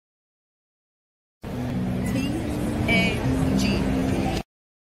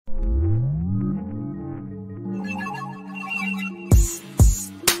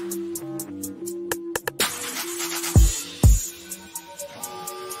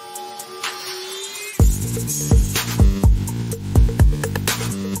You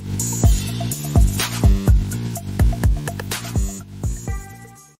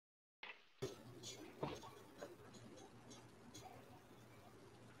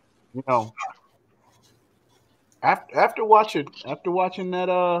know, after watching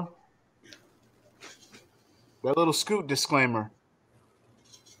that little Scoot disclaimer,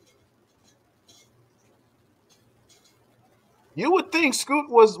 you would think Scoot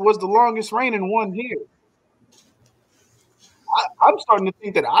was the longest reigning one here. I'm starting to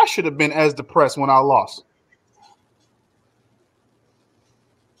think that I should have been as depressed when I lost.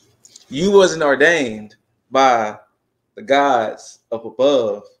 You wasn't ordained by the gods up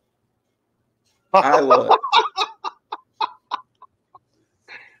above. I was.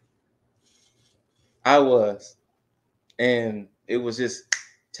 I was. And it was just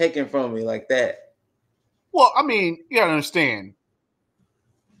taken from me like that. Well, I mean, you gotta understand.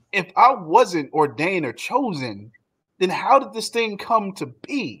 If I wasn't ordained or chosen, then how did this thing come to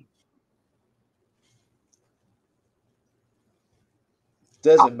be?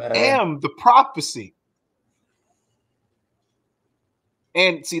 Doesn't matter. I am the prophecy.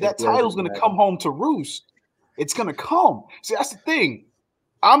 And see, that title's going to come home to roost. It's going to come. See, that's the thing.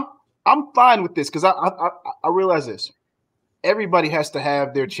 I'm fine with this because I realize this. Everybody has to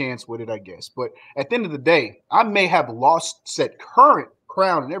have their chance with it, I guess. But at the end of the day, I may have lost said current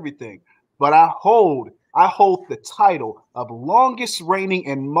crown and everything, but I hold the title of longest reigning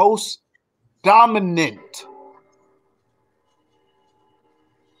and most dominant.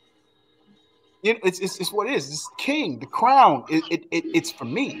 It's what it is. It's king. The crown. It's for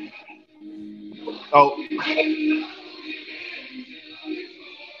me. Oh,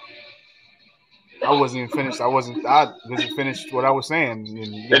 I wasn't even finished. I wasn't finished what I was saying.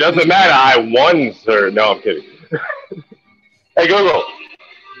 It doesn't matter. I won, sir. No, I'm kidding. Hey, Google.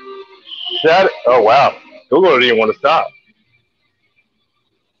 Oh wow, Google didn't even want to stop.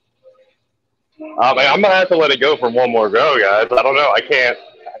 I'm gonna have to let it go for one more go, guys. I don't know. I can't.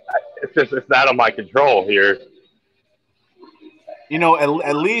 It's not on my control here. You know,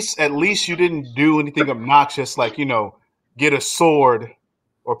 at least you didn't do anything obnoxious like, you know, get a sword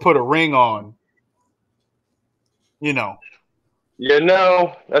or put a ring on. You know. You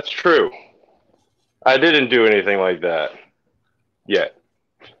know, that's true. I didn't do anything like that yet.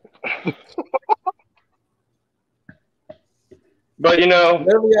 But you know,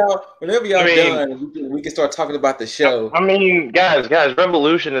 whenever y'all done, we can start talking about the show. I mean, guys,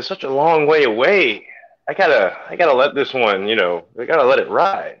 Revolution is such a long way away. I gotta let this one, you know, I gotta let it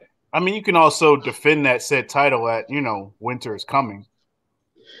ride. I mean, you can also defend that said title at, you know, Winter is Coming.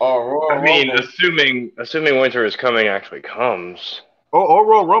 I mean, assuming Winter is Coming actually comes. Or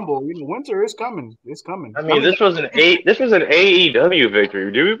Royal Rumble, you know, Winter is coming. It's coming. I mean, this was an AEW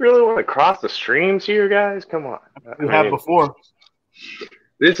victory. Do we really want to cross the streams here, guys? Come on. We have before.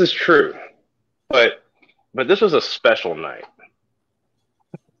 This is true, but this was a special night.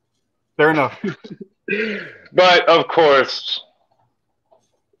 Fair enough. But of course,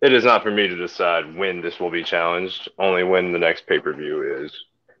 it is not for me to decide when this will be challenged. Only when the next pay-per-view is.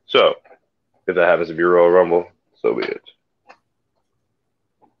 So, if that happens to be Royal Rumble, so be it.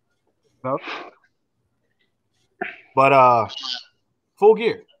 No. But Full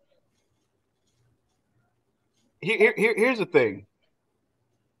Gear. Here's the thing.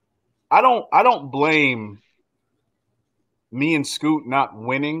 I don't blame me and Scoot not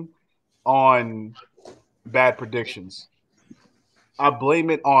winning on bad predictions. I blame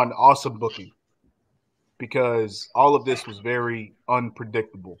it on awesome booking because all of this was very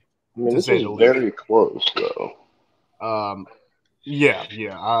unpredictable. I mean, this is very close, though. Yeah.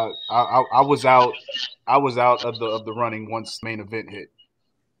 I was out of the running once main event hit.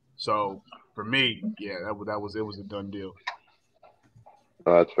 So for me, yeah, it was a done deal.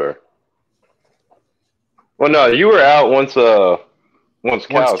 Oh, that's fair. Well, no, you were out once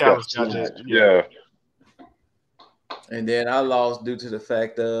Cal got it. Yeah. And then I lost due to the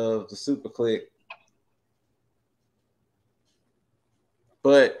fact of the super click.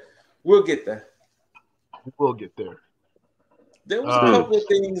 But we'll get there. We'll get there. There was a couple of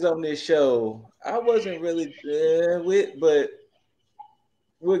things on this show I wasn't really with, but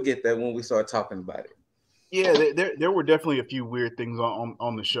we'll get there when we start talking about it. Yeah, there were definitely a few weird things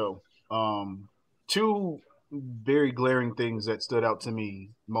on the show. Two very glaring things that stood out to me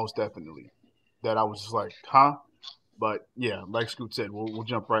most definitely that I was just like, huh? But yeah, like Scoot said, we'll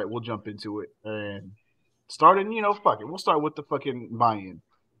jump into it and starting, you know, fuck it. We'll start with the fucking buy-in.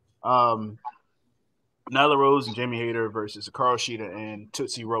 Nyla Rose and Jamie Hayter versus Hikaru Shida and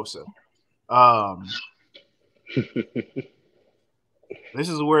Tootsie Rosa. this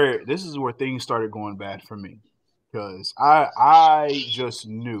is where things started going bad for me, because I just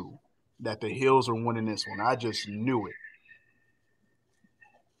knew that the Hills were winning this one. I just knew it,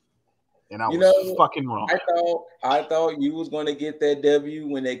 and I was fucking wrong. I thought you was going to get that W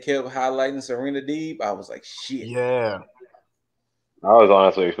when they kept highlighting Serena Deeb. I was like, shit. Yeah. I was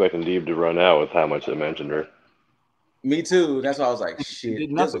honestly expecting Deeb to run out with how much they mentioned her. Me too. That's why I was like,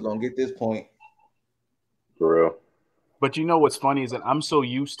 shit, this is gonna get this point. For real. But you know what's funny is that I'm so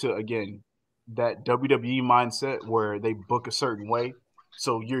used to, again, that WWE mindset where they book a certain way.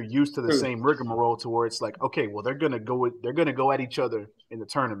 So you're used to the same rigmarole to where it's like, okay, well, they're gonna go at each other in the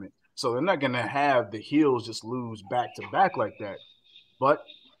tournament. So they're not gonna have the heels just lose back to back like that. But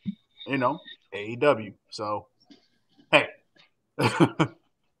AEW. So hey.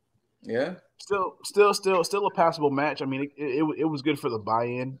 Yeah. Still a passable match. I mean, it was good for the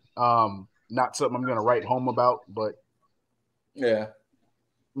buy-in. Not something I'm gonna write home about, but yeah,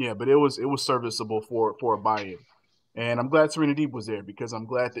 but it was serviceable for a buy-in. And I'm glad Serena Deeb was there, because I'm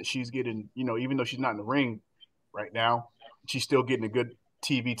glad that she's getting, even though she's not in the ring right now, she's still getting a good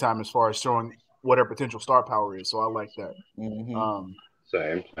TV time as far as showing what her potential star power is. So I like that. Mm-hmm.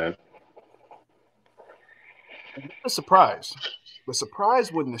 Same. The surprise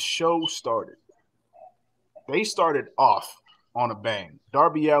when the show started, they started off on a bang.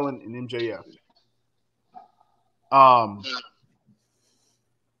 Darby Allin and MJF.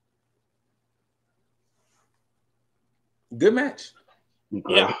 Good match.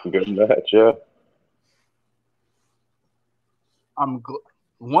 Yeah, good match. Yeah.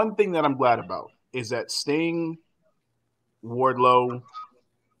 One thing that I'm glad about is that Sting, Wardlow,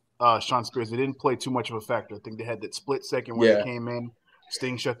 Sean Spears, they didn't play too much of a factor. I think they had that split second where they came in,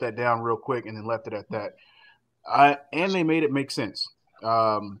 Sting shut that down real quick, and then left it at that. And they made it make sense.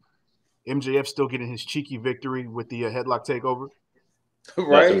 MJF still getting his cheeky victory with the headlock takeover.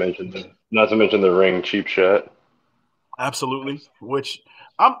 Right. Not to mention the ring cheap shot. Absolutely. Which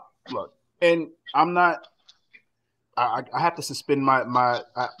I'm not. I have to suspend my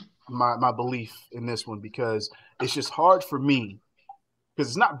belief in this one, because it's just hard for me, because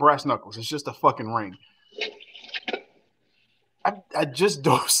it's not brass knuckles. It's just a fucking ring. I just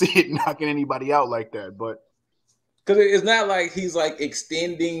don't see it knocking anybody out like that. But because it's not like he's like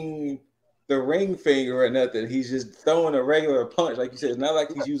extending the ring finger or nothing. He's just throwing a regular punch, like you said. It's not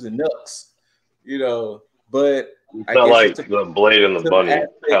like he's using knucks, But it's not like the blade and the bunny,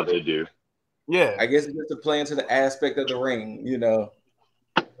 how they do. Yeah, I guess it's just to play into the aspect of the ring,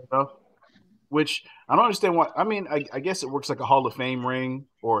 Which I don't understand why. I mean, I guess it works like a Hall of Fame ring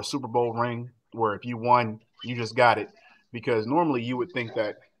or a Super Bowl ring, where if you won, you just got it. Because normally you would think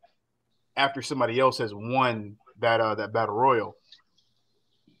that after somebody else has won that battle royal,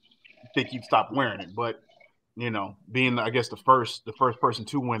 you think you'd stop wearing it. But being, I guess, the first person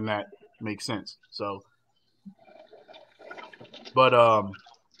to win that makes sense. So, but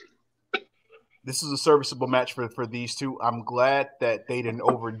this is a serviceable match for these two. I'm glad that they didn't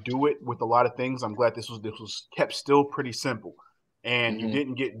overdo it with a lot of things. I'm glad this was kept still pretty simple, and you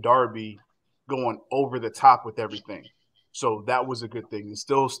didn't get Darby going over the top with everything. So that was a good thing. It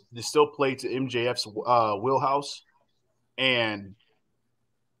still played to MJF's wheelhouse, and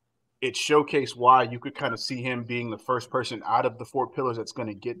it showcased why you could kind of see him being the first person out of the four pillars that's going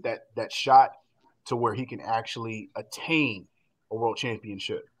to get that shot to where he can actually attain a world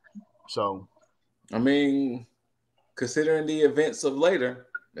championship. So, I mean, considering the events of later,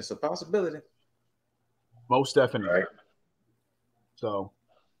 it's a possibility. Most definitely. Right. So,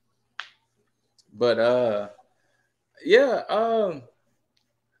 but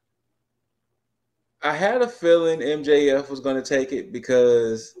I had a feeling MJF was going to take it,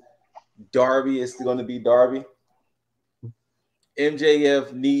 because Darby is going to be Darby.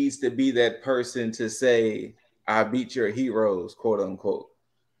 MJF needs to be that person to say, I beat your heroes, quote unquote.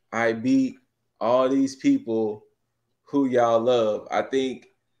 I beat all these people who y'all love. I think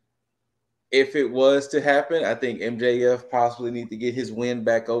if it was to happen, I think MJF possibly need to get his win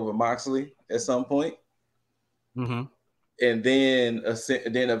back over Moxley at some point. Mm-hmm. And then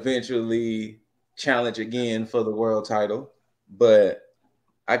eventually challenge again for the world title. But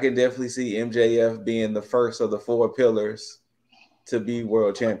I can definitely see MJF being the first of the four pillars to be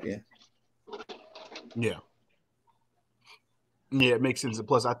world champion. Yeah, it makes sense.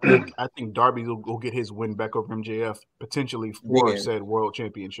 Plus, I think Darby will get his win back over MJF potentially for said world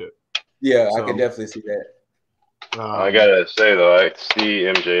championship. Yeah, so, I can definitely see that. I gotta say though, I see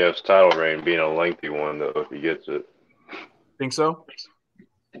MJF's title reign being a lengthy one though if he gets it. Think so?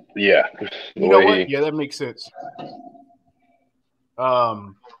 Yeah. You know what? Yeah, that makes sense.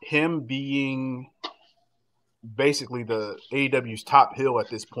 Him being basically the AEW's top hill at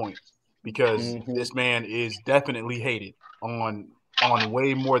this point because this man is definitely hated on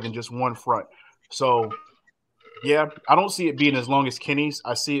way more than just one front. So yeah, I don't see it being as long as Kenny's.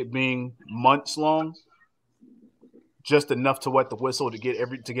 I see it being months long, just enough to wet the whistle to get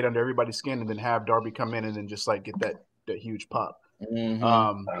under everybody's skin, and then have Darby come in and then just like get that huge pop.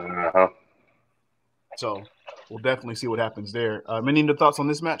 So we'll definitely see what happens there. Any other thoughts on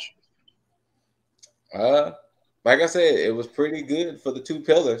this match? Like I said, it was pretty good for the two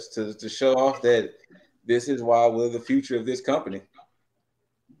pillars to show off that this is why we're the future of this company.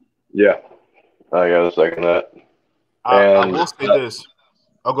 Yeah, I gotta second that. I will say this.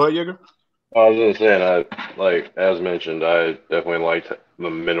 Oh, go ahead, Jaeger. I was just saying, as mentioned, I definitely liked the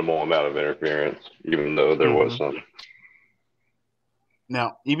minimal amount of interference, even though there was some.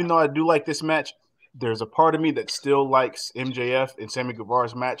 Now, even though I do like this match, there's a part of me that still likes MJF and Sammy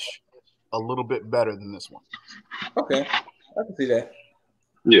Guevara's match a little bit better than this one. Okay, I can see that.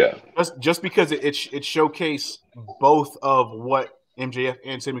 Yeah, just because it showcased both of what MJF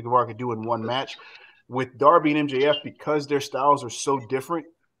and Sammy Guevara could do in one match. With Darby and MJF, because their styles are so different,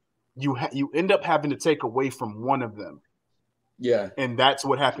 you end up having to take away from one of them. Yeah, and that's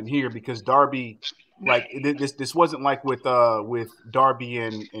what happened here because Darby, like this wasn't like with Darby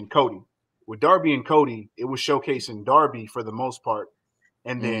and Cody. With Darby and Cody, it was showcasing Darby for the most part,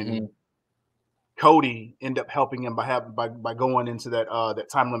 and then Cody ended up helping him by going into that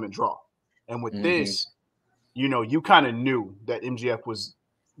time limit draw. And with this, you kind of knew that MJF was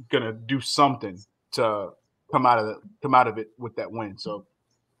gonna do something to come out of it with that win. So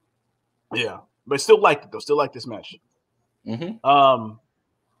yeah, but still liked it though. Still like this match. Then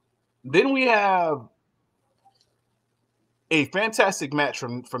we have a fantastic match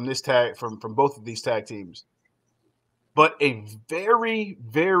from both of these tag teams, but a very,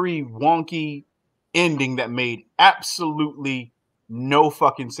 very wonky ending that made absolutely no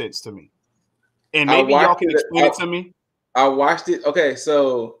fucking sense to me. And maybe y'all can explain it to me. I watched it. Okay,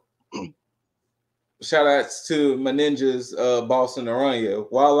 so shout outs to my ninjas, Boston Aranya.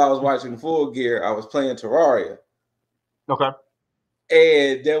 While I was watching Full Gear, I was playing Terraria. Okay.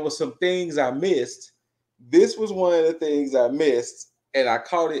 And there were some things I missed. This was one of the things I missed, and I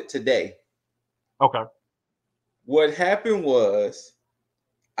caught it today. Okay. What happened was,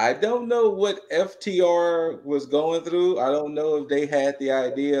 I don't know what FTR was going through. I don't know if they had the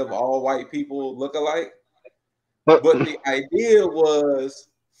idea of all white people look alike. But the idea was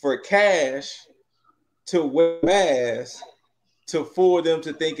for Cash to wear a mask to fool them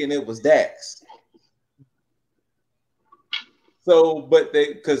to thinking it was Dax. So,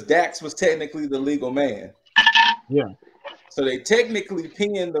 because Dax was technically the legal man. Yeah. So they technically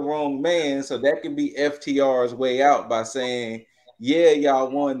pinned the wrong man. So that could be FTR's way out by saying, yeah, y'all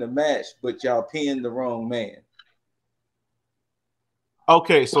won the match, but y'all pinned the wrong man.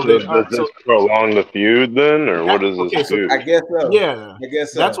 Okay, so does this prolong the feud then, or what is this feud? I guess so. Yeah, I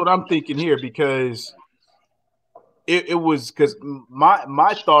guess so. That's what I'm thinking here because it was because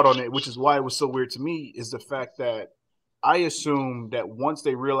my thought on it, which is why it was so weird to me, is the fact that I assumed that once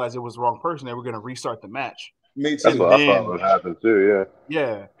they realized it was the wrong person, they were going to restart the match. Me too. That's what I thought would happen too.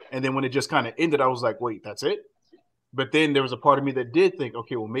 Yeah, and then when it just kind of ended, I was like, wait, that's it? But then there was a part of me that did think,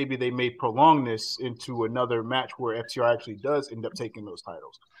 okay, well, maybe they may prolong this into another match where FTR actually does end up taking those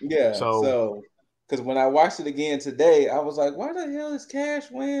titles. Yeah. So, because when I watched it again today, I was like, why the hell is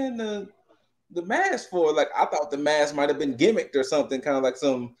Cash wearing the mask for? Like, I thought the mask might have been gimmicked or something, kind of like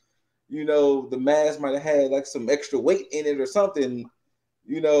some, the mask might have had like some extra weight in it or something,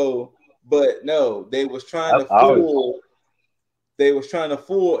 But no, they was trying to fool. They was trying to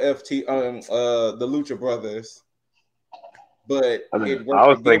fool the Lucha Brothers. But I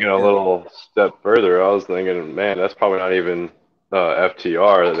was thinking a little step further. I was thinking, man, that's probably not even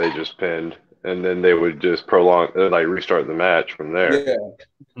FTR that they just pinned, and then they would just restart the match from there. Yeah.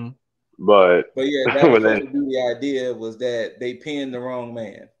 Mm-hmm. But yeah, that was supposed to be the idea, was that they pinned the wrong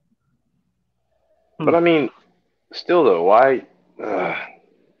man. But I mean, still though, why?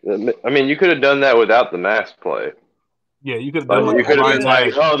 You could have done that without the mask play. Yeah, you could have done. You could have been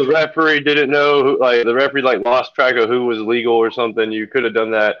like, oh, the referee didn't know. The referee lost track of who was legal or something. You could have done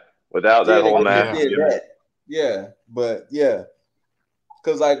that without that whole mask. Yeah, but yeah,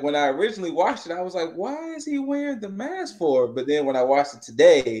 because when I originally watched it, I was like, why is he wearing the mask for? But then when I watched it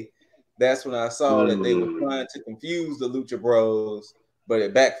today, that's when I saw that they were trying to confuse the Lucha Bros, but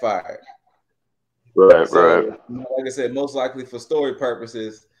it backfired. Right. Like I said, most likely for story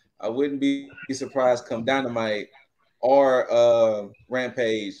purposes, I wouldn't be surprised come Dynamite or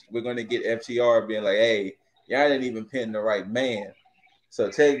Rampage, we're going to get FTR being like, hey, y'all didn't even pin the right man.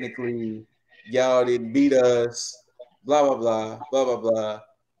 So technically, y'all didn't beat us, blah, blah, blah, blah, blah, blah.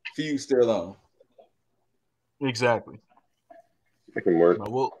 Feud still on. Exactly. It can work.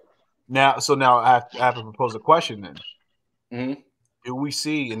 Now I have to propose a question then. Mm-hmm. Do we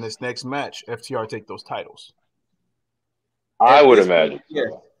see in this next match FTR take those titles? I would imagine. Yeah.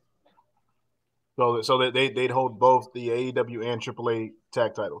 So that they'd hold both the AEW and AAA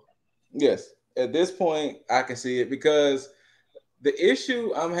tag titles. Yes. At this point, I can see it because the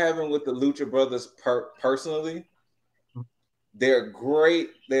issue I'm having with the Lucha Brothers personally, they're great.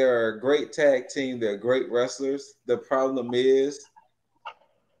 They're a great tag team. They're great wrestlers. The problem is,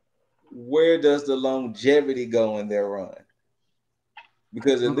 where does the longevity go in their run?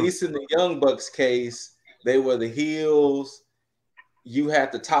 Because at least in the Young Bucks case, they were the heels. You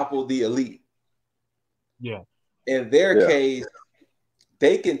had to topple the elite. Yeah. In their case,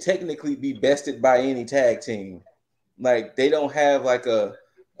 they can technically be bested by any tag team. Like they don't have like a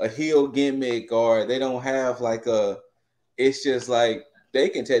heel gimmick, or they don't have like it's just like they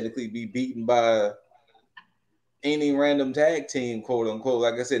can technically be beaten by any random tag team, quote unquote.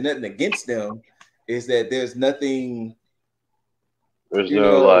 Like I said, nothing against them. Is that there's nothing. There's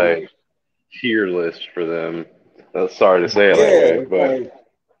no like tier list for them. Sorry to say it that way, but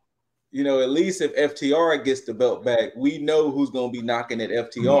at least if FTR gets the belt back, we know who's going to be knocking at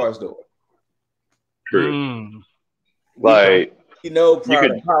FTR's door. True. Like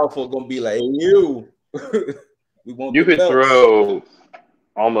Proud and Powerful going to be like, hey, you. We want you the could belts. throw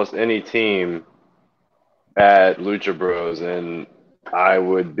almost any team at Lucha Bros, and I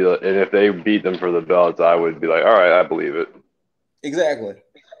would be, and if they beat them for the belts, I would be like, all right, I believe it. Exactly.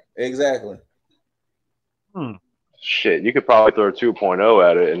 Shit, you could probably throw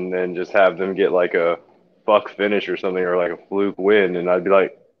 2.0 at it and then just have them get like a fuck finish or something, or like a fluke win, and I'd be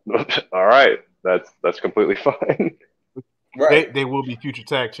like, all right, that's completely fine. Right. They will be future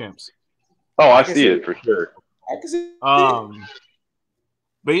tag champs. Oh, I see it for sure. I can see it.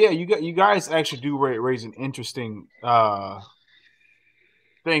 But yeah, you guys actually do raise an interesting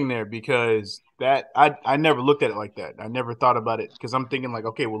thing there, because that I never looked at it like that. I never thought about it, because I'm thinking like,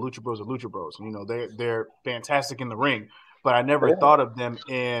 okay, well, Lucha Bros are Lucha Bros. They're fantastic in the ring, but I never thought of them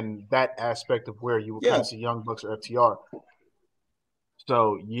in that aspect of where you would kind of see Young Bucks or FTR.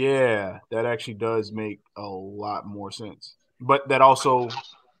 So yeah, that actually does make a lot more sense. But that also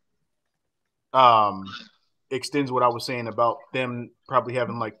extends what I was saying about them probably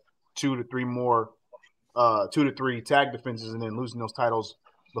having like 2 to 3 tag defenses and then losing those titles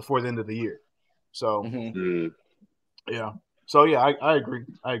before the end of the year. So yeah. So yeah, I agree.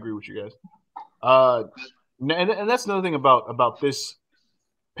 I agree with you guys. And that's another thing about this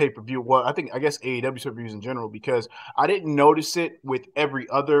pay-per-view. Well, I guess AEW pay-per-views in general, because I didn't notice it with every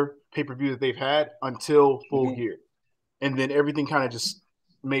other pay-per-view that they've had until Full Gear. And then everything kind of just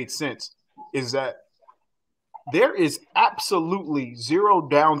made sense. Is that there is absolutely zero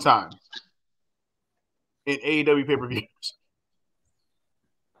downtime in AEW pay-per-views.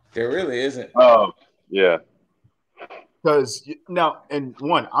 There really isn't. Oh, yeah. Because now, and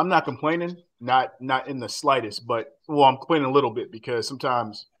one, I'm not complaining, not in the slightest, but I'm complaining a little bit, because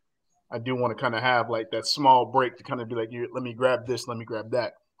sometimes I do want to kind of have like that small break to kind of be like, let me grab this, let me grab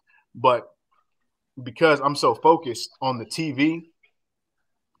that. But because I'm so focused on the TV,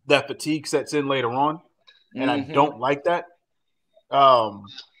 that fatigue sets in later on, and I don't like that.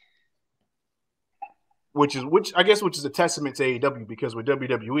 Which is a testament to AEW, because with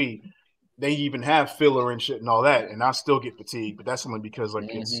WWE, they even have filler and shit and all that, and I still get fatigued, but that's only because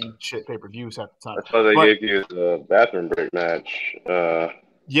like it's shit pay-per-views half the time. That's why they gave you the bathroom break match.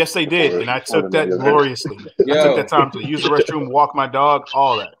 Yes, they did, and I took that gloriously. I took that time to use the restroom, walk my dog,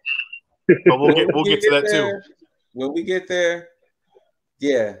 all that. But we'll get to that too. When we get there,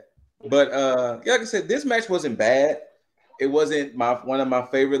 yeah. But like I said, this match wasn't bad. It wasn't one of my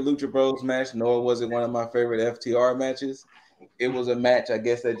favorite Lucha Bros match, nor was it one of my favorite FTR matches. It was a match, I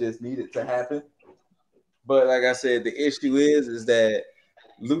guess, that just needed to happen. But like I said, the issue is that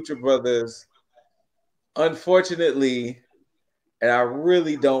Lucha Brothers, unfortunately, and I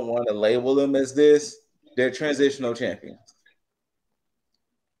really don't want to label them as this, they're transitional champions.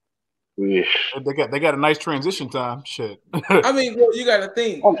 They got a nice transition time. Shit. I mean, well, you got to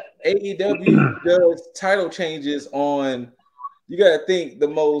think AEW does title changes on. You got to think the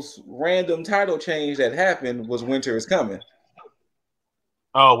most random title change that happened was Winter is Coming.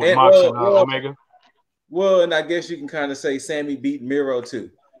 Oh, with Mox and Omega. Well, and I guess you can kind of say Sammy beat Miro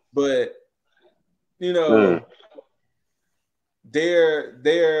too, but they're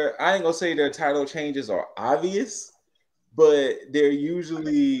I ain't gonna say their title changes are obvious, but they're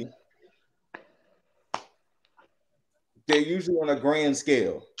usually on a grand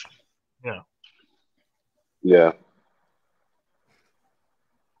scale. Yeah. Yeah.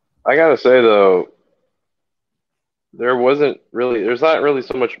 I gotta say though, there's not really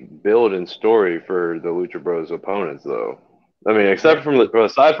so much build and story for the Lucha Bros opponents though. I mean, aside from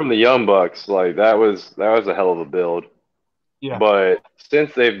the Young Bucks, like that was a hell of a build. Yeah. But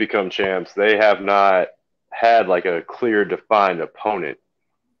since they've become champs, they have not had like a clear defined opponent.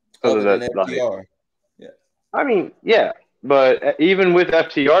 Other than FTR. Yeah. I mean, yeah. But even with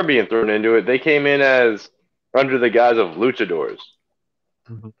FTR being thrown into it, they came in as under the guise of luchadors.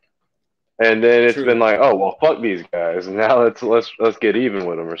 Mm-hmm. And then it's been like, oh well, fuck these guys. And now let's get even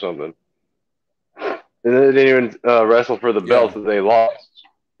with them or something. And they didn't even wrestle for the belts that they lost.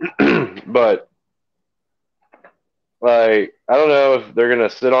 But like, I don't know if they're gonna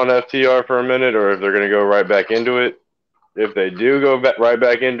sit on FTR for a minute or if they're gonna go right back into it. If they do go right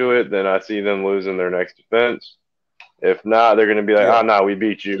back into it, then I see them losing their next defense. If not, they're gonna be like, oh no, we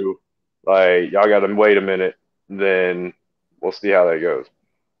beat you. Like y'all got to wait a minute. Then we'll see how that goes.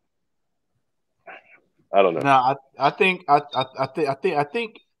 I don't know. Now, I think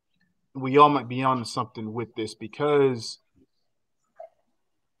we all might be on something with this because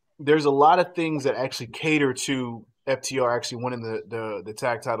there's a lot of things that actually cater to FTR actually winning the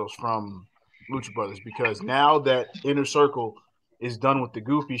tag titles from Lucha Brothers, because now that Inner Circle is done with the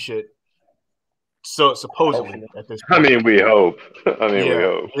goofy shit, so supposedly at this point. I mean, we hope. We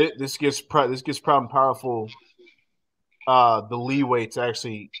hope. This gives Proud and Powerful the leeway to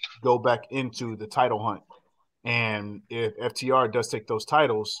actually go back into the title hunt. And if FTR does take those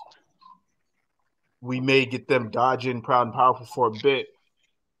titles, we may get them dodging Proud and Powerful for a bit,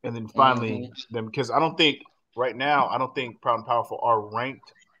 and then finally them, because I don't think right now, Proud and Powerful are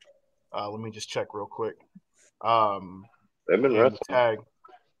ranked. Let me just check real quick. They've been wrestling. Tag.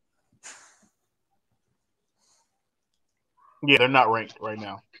 Yeah, they're not ranked right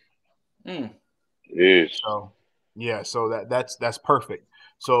now. Jeez. So yeah, so that's perfect.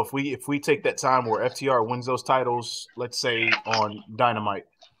 So if we take that time where FTR wins those titles, let's say on Dynamite,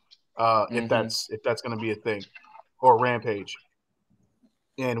 if that's going to be a thing, or Rampage,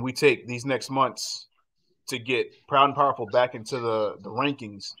 and we take these next months to get Proud and Powerful back into the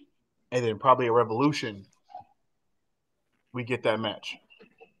rankings, and then probably a Revolution, we get that match.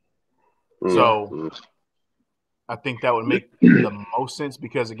 So I think that would make the most sense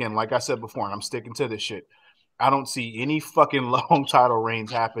because, again, like I said before, and I'm sticking to this shit, I don't see any fucking long title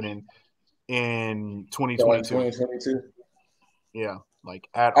reigns happening in 2022. 2022. Yeah, like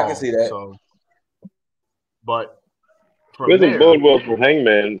at all. I can see that. So, but from there, bode well for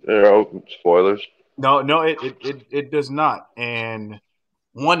Hangman. Spoilers. No, it does not. And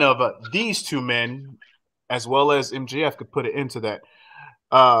one of these two men, as well as MJF, could put it into that.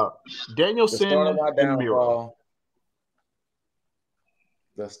 Danielson and Miro.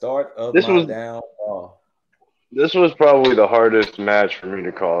 The start of my downfall. This was probably the hardest match for me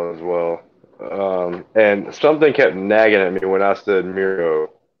to call as well. And something kept nagging at me when I said Miro.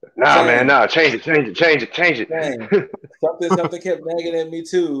 Nah, man, nah, change it. Something kept nagging at me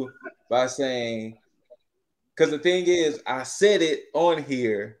too by saying, because the thing is, I said it on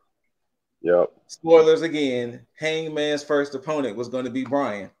here. Yep. Spoilers again. Hangman's first opponent was going to be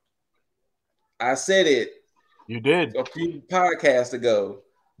Bryan. I said it. You did a few podcasts ago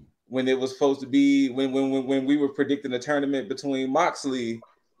when it was supposed to be when we were predicting a tournament between Moxley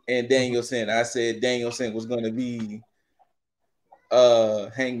and Danielson. I said Danielson was going to be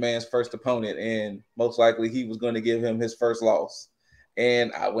Hangman's first opponent, and most likely he was going to give him his first loss.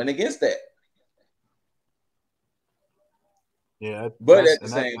 And I went against that. Yeah, but at the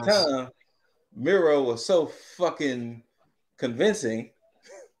same time, Miro was so fucking convincing.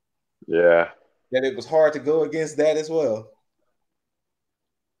 Yeah. That it was hard to go against that as well.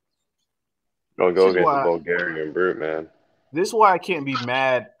 Don't go against the Bulgarian brute, man. This is why I can't be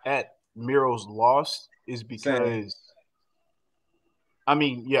mad at Miro's loss, is because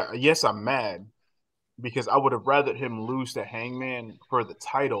yes, I'm mad because I would have rather him lose to Hangman for the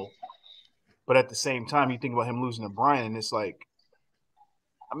title. But at the same time, you think about him losing to Bryan, and it's like,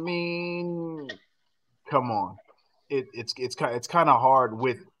 I mean, come on. It's kind of hard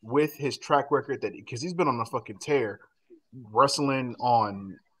with his track record, that because he's been on a fucking tear, wrestling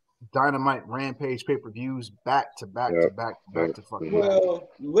on Dynamite, Rampage, pay-per-views back to back to back to fucking back. Well,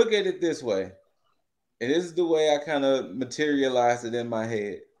 look at it this way, and this is the way I kind of materialized it in my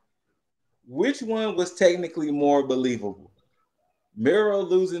head. Which one was technically more believable? Miro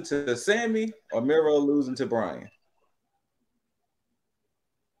losing to Sammy or Miro losing to Bryan?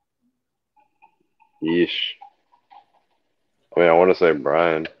 Yeesh. I mean, I want to say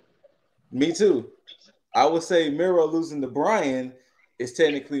Bryan. Me too. I would say Miro losing to Bryan is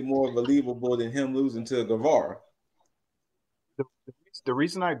technically more believable than him losing to Guevara. The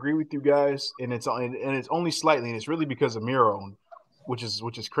reason I agree with you guys, and it's only slightly, and it's really because of Miro, which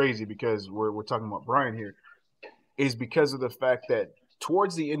is crazy because we're talking about Brian here, is because of the fact that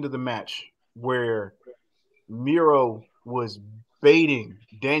towards the end of the match where Miro was baiting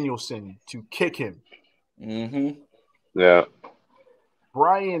Danielson to kick him. Mm-hmm. Yeah.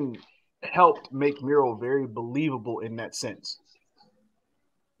 Brian helped make Miro very believable in that sense.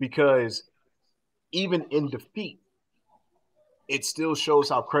 Because even in defeat, it still shows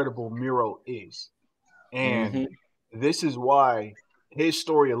how credible Miro is. And this is why his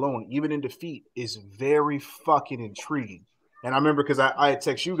story alone, even in defeat, is very fucking intriguing. And I remember because I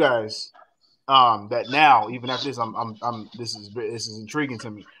text you guys that now, even after this, this is intriguing to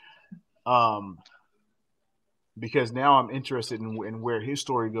me. Because now I'm interested in where his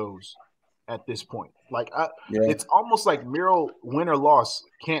story goes at this point. Like, it's almost like Miro, win or loss,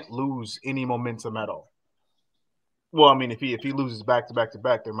 can't lose any momentum at all. Well, I mean, if he loses back to back to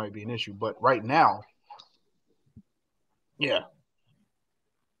back, there might be an issue. But right now, yeah.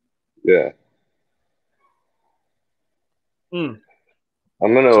 I'm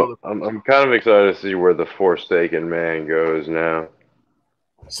kind of excited to see where the Forsaken Man goes now.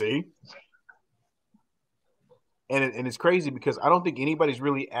 See? And it's crazy because I don't think anybody's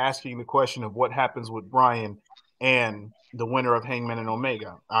really asking the question of what happens with Brian and the winner of Hangman and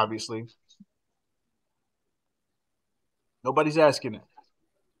Omega, obviously. Nobody's asking it.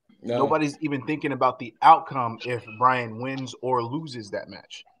 No. Nobody's even thinking about the outcome if Brian wins or loses that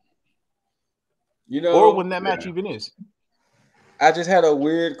match. Or when that match even is. I just had a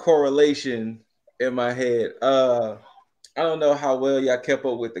weird correlation in my head. I don't know how well y'all kept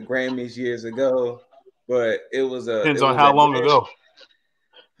up with the Grammys years ago, but it was depends on how long ago.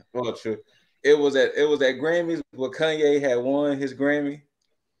 Well, true. It was at Grammys where Kanye had won his Grammy,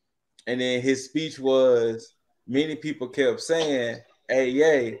 and then his speech was, many people kept saying, "Hey,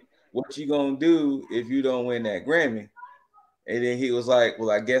 yay, what you gonna do if you don't win that Grammy?" And then he was like, "Well,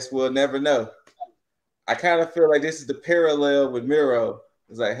 I guess we'll never know." I kind of feel like this is the parallel with Miro.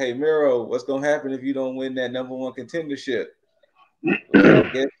 It's like, hey, Miro, what's gonna happen if you don't win that number one contendership? Well, I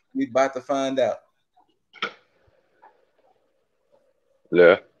guess we about to find out.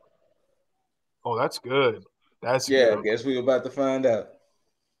 Yeah. Oh, that's good. That's good. I guess we were about to find out.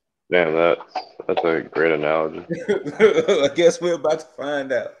 Damn, that's a great analogy. I guess we're about to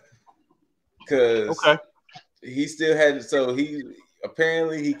find out. Because he still had, so he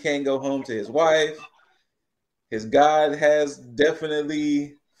apparently he can't go home to his wife. His God has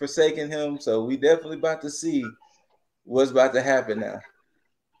definitely forsaken him. So we definitely about to see what's about to happen now.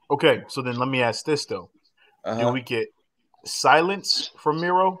 Okay, so then let me ask this though. Do we get silence from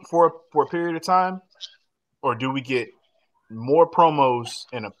Miro for a period of time? Or do we get more promos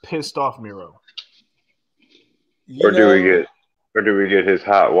and a pissed off Miro? Or do we get his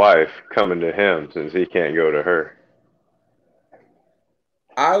hot wife coming to him since he can't go to her?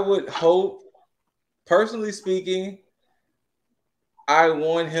 I would hope, personally speaking, I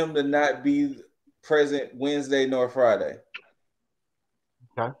want him to not be present Wednesday nor Friday.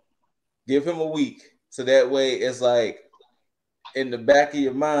 Okay. Give him a week. So that way it's like in the back of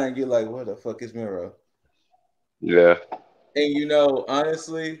your mind, you're like, what the fuck is Miro? Yeah. And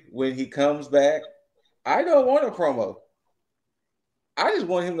honestly, when he comes back, I don't want a promo. I just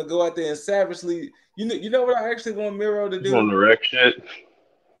want him to go out there and savagely, you know what I actually want Miro to do? On the wreck shit.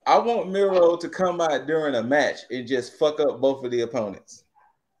 I want Miro to come out during a match and just fuck up both of the opponents.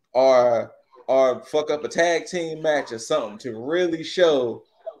 Or fuck up a tag team match or something to really show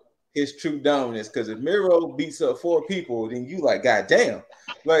his true dominance. Because if Miro beats up 4 people, then you like, goddamn.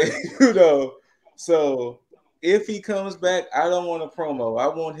 Like, so if he comes back, I don't want a promo. I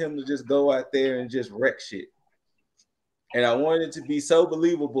want him to just go out there and just wreck shit. And I want it to be so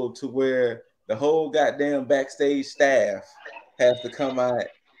believable to where the whole goddamn backstage staff has to come out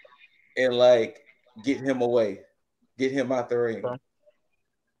and like get him away, get him out the ring.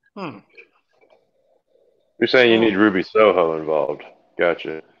 You're saying you need Ruby Soho involved.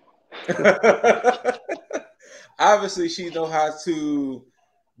 Gotcha. Obviously, she knows how to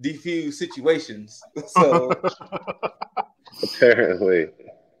defuse situations. So apparently.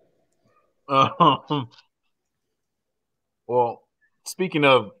 Well, speaking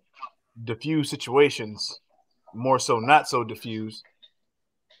of diffuse situations, more so not so diffuse,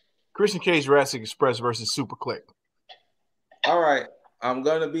 Christian Cage Jurassic Express versus Super Click. All right, I'm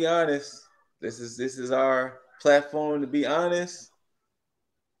gonna be honest. This is our platform to be honest.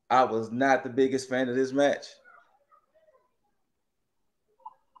 I was not the biggest fan of this match.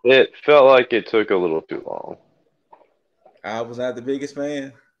 It felt like it took a little too long. I was not the biggest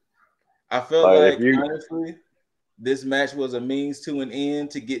fan. I felt Like like honestly, this match was a means to an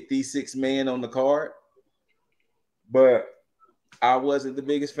end to get these 6 men on the card, but I wasn't the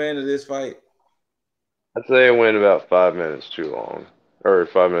biggest fan of this fight. I'd say it went about 5 minutes too long, or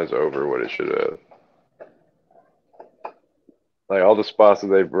 5 minutes over what it should have. Like all the spots that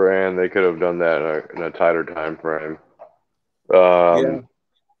they ran, they could have done that in a tighter time frame. Yeah.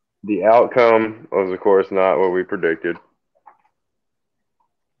 The outcome was, of course, not what we predicted.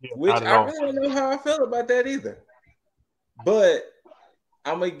 Yeah, Which I really don't know how I felt about that either. But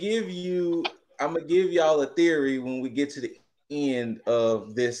I'm gonna give y'all a theory when we get to the end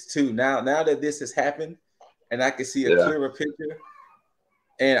of this too. Now that this has happened, and I can see a clearer picture,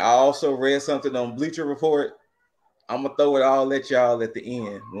 and I also read something on Bleacher Report. I'm gonna throw it all at y'all at the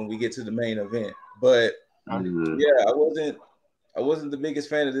end when we get to the main event. But yeah, I wasn't the biggest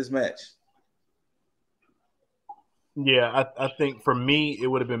fan of this match. Yeah, I think for me it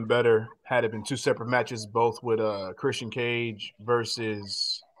would have been better had it been 2 separate matches, both with Christian Cage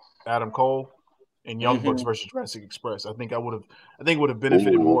versus Adam Cole and Young Bucks versus Jurassic Express. I think it would have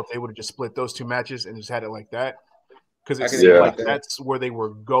benefited more if they would have just split those 2 matches and just had it like that. Because it seemed like that's where they were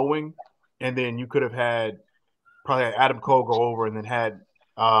going. And then you could have probably had Adam Cole go over and then had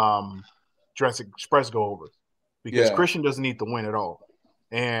Jurassic Express go over. Because Christian doesn't need the win at all.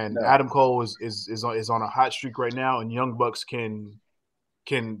 And Adam Cole is on a hot streak right now, and Young Bucks can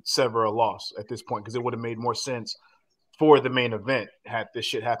sever a loss at this point because it would have made more sense for the main event had this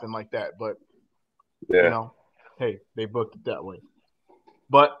shit happen like that. But you know, hey, they booked it that way.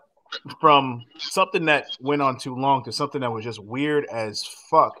 But from something that went on too long to something that was just weird as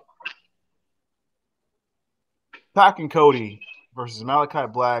fuck, Pac and Cody versus Malachi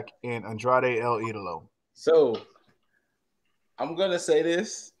Black and Andrade El Idolo. So I'm gonna say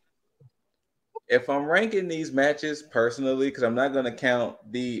this. If I'm ranking these matches personally, because I'm not gonna count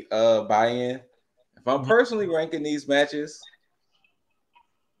the buy-in. If I'm personally ranking these matches,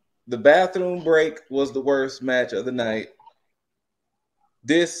 the bathroom break was the worst match of the night.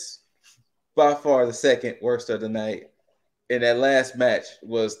 This by far the second worst of the night. And that last match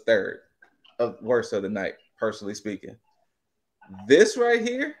was third of worst of the night, personally speaking. This right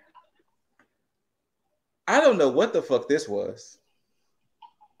here, I don't know what the fuck this was.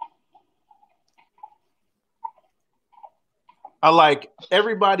 I like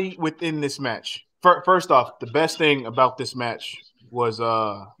everybody within this match. First off, the best thing about this match was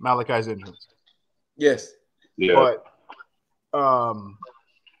Malachi's entrance. Yes. Yeah. But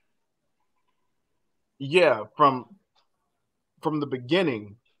yeah, from the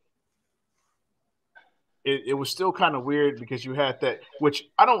beginning, it was still kind of weird because you had that, which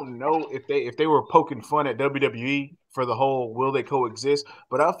I don't know if they were poking fun at WWE for the whole will they coexist,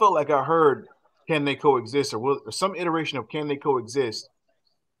 but I felt like I heard can they coexist or some iteration of can they coexist,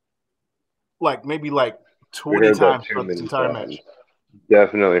 like maybe like 20 times throughout this entire match.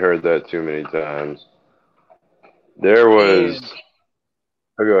 Definitely heard that too many times. There was.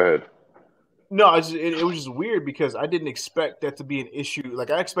 Oh, go ahead. No, it was just weird because I didn't expect that to be an issue.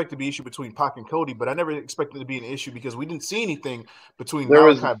 Like I expected to be an issue between Pac and Cody, but I never expected it to be an issue because we didn't see anything between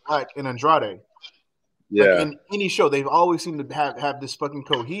Malachi Black and Andrade. Yeah. Like in any show, they've always seemed to have this fucking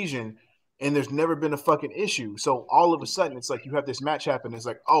cohesion, and there's never been a fucking issue. So all of a sudden, it's like you have this match happen. It's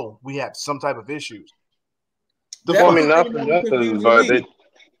like, oh, we have some type of issues. Well, I mean, not for nothing, but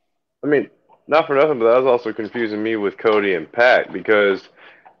not for nothing, but that was also confusing me with Cody and Pac because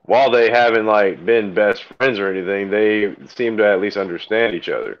while they haven't like been best friends or anything, they seem to at least understand each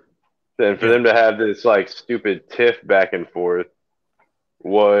other. And for them to have this like stupid tiff back and forth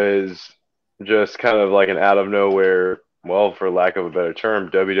was just kind of like an out of nowhere, well, for lack of a better term,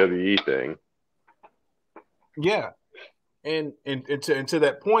 WWE thing. Yeah, and to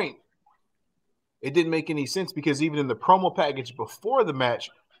that point, it didn't make any sense because even in the promo package before the match,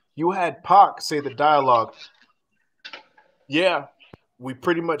 you had Pac say the dialogue. Yeah, we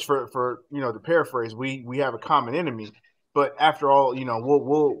pretty much for the paraphrase, we have a common enemy, but after all,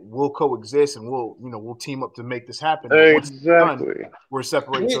 we'll coexist and we'll team up to make this happen. Exactly. Done, we're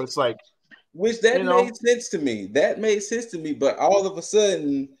separated. So it's like, made sense to me. That made sense to me, but all of a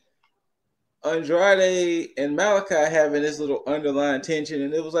sudden, Andrade and Malachi having this little underlying tension,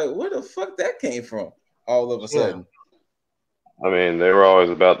 and it was like, where the fuck that came from? All of a sudden. I mean, they were always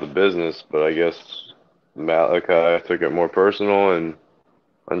about the business, but I guess Malachi took it more personal and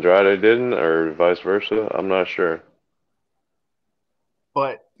Andrade didn't, or vice versa. I'm not sure.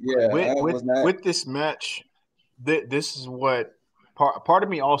 But with this match, this is what part of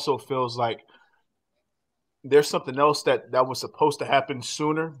me also feels like there's something else that was supposed to happen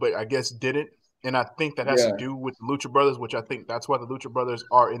sooner, but I guess didn't. And I think that has to do with the Lucha Brothers, which I think that's why the Lucha Brothers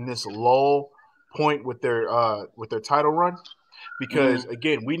are in this lull point with their title run. Because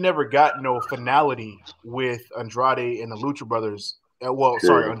again, we never got no finality with Andrade and the Lucha Brothers.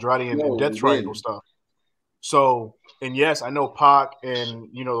 Andrade and Death Triangle stuff. So, and yes, I know Pac and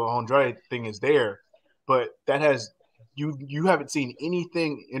the Andrade thing is there, but that has you haven't seen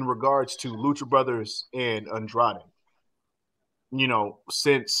anything in regards to Lucha Brothers and Andrade.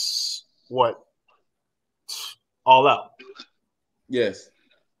 Since what? All Out. Yes.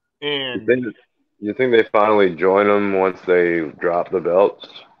 And you think they finally join them once they drop the belts?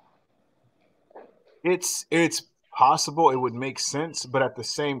 It's possible. It would make sense, but at the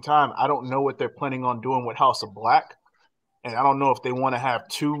same time, I don't know what they're planning on doing with House of Black, and I don't know if they want to have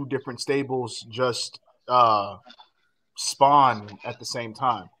two different stables just spawn at the same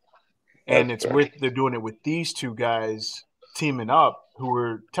time. And they're doing it with these two guys teaming up, who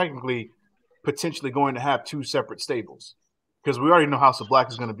are technically potentially going to have two separate stables, because we already know House of Black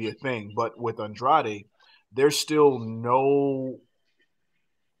is going to be a thing. But with Andrade, there's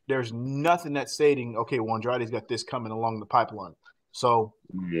nothing that's stating, okay, well, Andrade's got this coming along the pipeline. So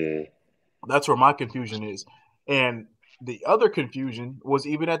that's where my confusion is. And the other confusion was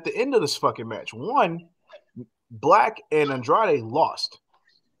even at the end of this fucking match. One, Black and Andrade lost.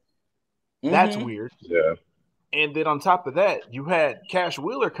 That's weird. Yeah. And then on top of that, you had Cash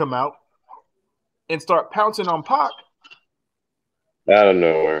Wheeler come out and start pouncing on Pac. Out of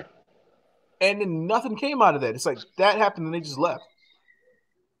nowhere. And then nothing came out of that. It's like that happened and they just left.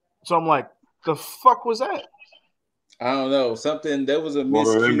 So I'm like, the fuck was that? I don't know. There was a miscue.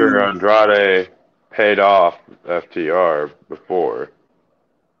 Well, remember, Andrade paid off FTR before.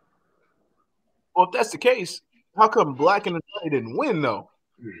 Well, if that's the case, how come Black and Andrade didn't win, though?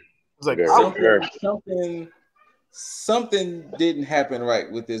 It's like something didn't happen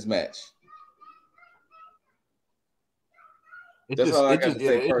right with this match. That's all I got to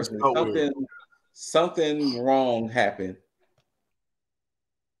say personally. Something wrong happened.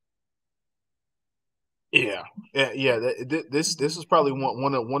 Yeah. This is probably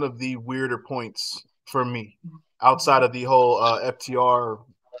one of the weirder points for me, outside of the whole FTR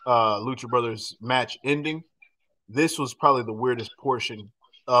Lucha Brothers match ending. This was probably the weirdest portion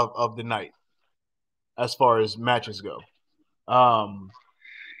of the night as far as matches go.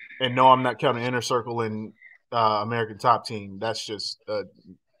 And no, I'm not counting Inner Circle and American Top Team. That's just a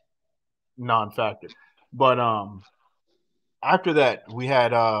non-factor. But after that, we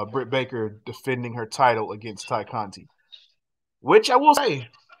had Britt Baker defending her title against Ty Conti, which I will say,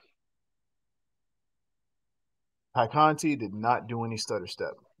 Ty Conti did not do any stutter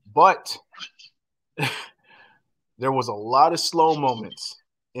step, but there was a lot of slow moments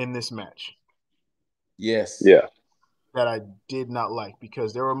in this match. Yes. Yeah. That I did not like,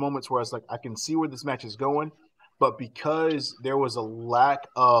 because there were moments where I was like, I can see where this match is going, but because there was a lack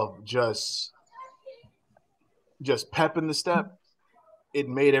of just pep in the step, it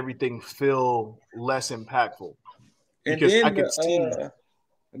made everything feel less impactful. Because I could see.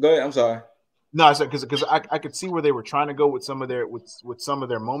 Go ahead. I'm sorry. No, I said because I could see where they were trying to go with some of their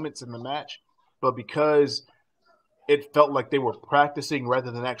moments in the match, but because it felt like they were practicing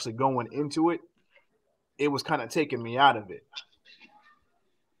rather than actually going into it, it was kind of taking me out of it.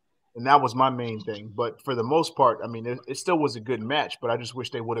 And that was my main thing. But for the most part, I mean, it still was a good match, but I just wish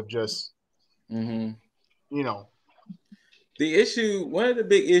they would have just, The issue, one of the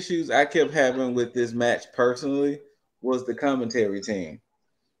big issues I kept having with this match personally was the commentary team.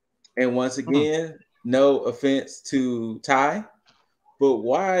 And once again, no offense to Ty, but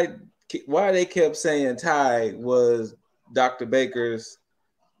why they kept saying Ty was Dr. Baker's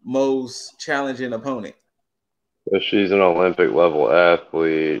most challenging opponent? She's an Olympic level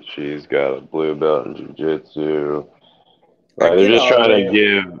athlete. She's got a blue belt in jiu-jitsu. They're just trying to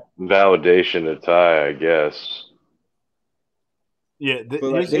give validation to Ty, I guess. Yeah, but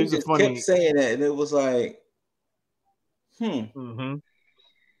they just kept saying that, and it was like,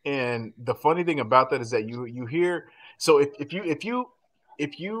 And the funny thing about that is that you hear. So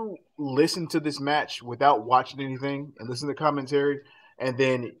if you listen to this match without watching anything and listen to commentary, and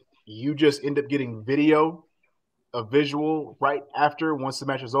then you just end up getting a visual right after, once the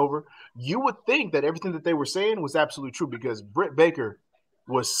match is over, you would think that everything that they were saying was absolutely true, because Britt Baker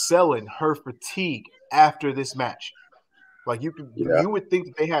was selling her fatigue after this match. Like you would think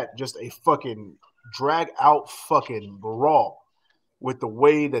that they had just a fucking drag out fucking brawl with the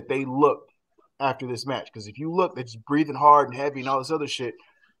way that they looked after this match. Because if you look, they're just breathing hard and heavy and all this other shit.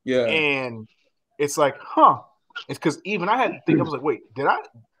 Yeah. And it's like, it's because even I had to think, I was like, wait, did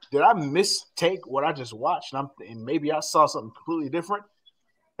I mistake what I just watched? And maybe I saw something completely different.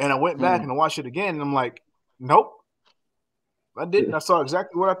 And I went back and I watched it again, and I'm like, nope, I didn't. I saw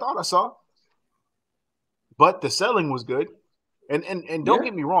exactly what I thought I saw. But the selling was good. And don't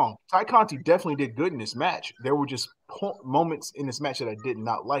get me wrong, Ty Conti definitely did good in this match. There were just moments in this match that I did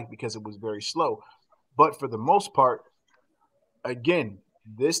not like because it was very slow. But for the most part, again,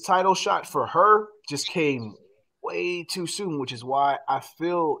 this title shot for her just came way too soon, which is why I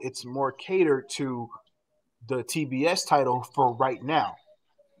feel it's more catered to the TBS title for right now.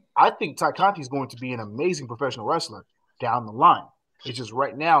 I think Ty Conti is going to be an amazing professional wrestler down the line. It's just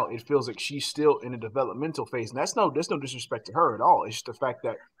right now it feels like she's still in a developmental phase, and that's no disrespect to her at all. It's just the fact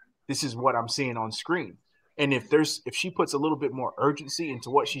that this is what I'm seeing on screen, and if she puts a little bit more urgency into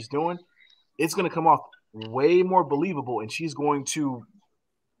what she's doing, it's going to come off way more believable, and she's going to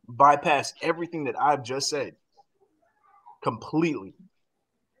bypass everything that I've just said completely.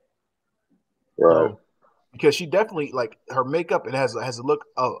 Right. So, because she definitely, like, her makeup, it has a look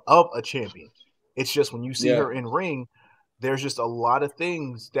of a champion. It's just when you see her in ring, there's just a lot of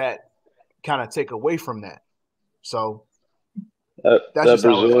things that kind of take away from that. So that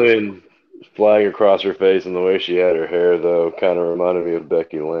Brazilian flag across her face and the way she had her hair, though, kind of reminded me of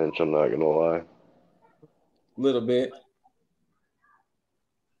Becky Lynch. I'm not gonna lie. A little bit.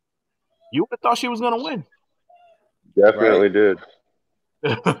 You would have thought she was gonna win. Definitely did.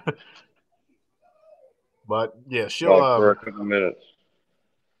 But yeah, she'll for a couple minutes.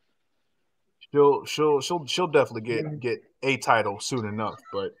 She'll definitely get a title soon enough,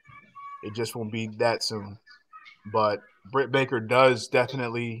 but it just won't be that soon. But Britt Baker does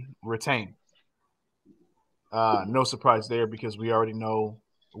definitely retain. No surprise there because we already know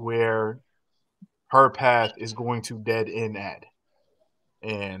where her path is going to dead end at,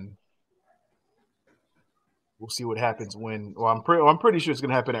 and we'll see what happens when. Well, I'm pretty sure it's going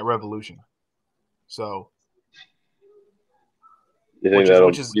to happen at Revolution. So, you think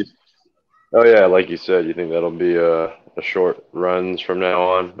oh yeah, like you said, you think that'll be a short runs from now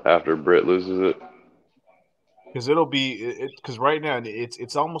on after Britt loses it? Because it'll be because right now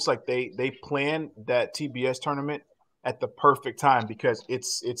it's almost like they plan that TBS tournament at the perfect time because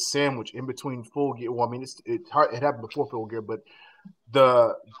it's sandwiched in between Full Gear. Well, I mean it happened before Full Gear, but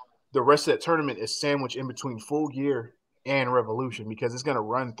the rest of that tournament is sandwiched in between Full Gear and Revolution because it's going to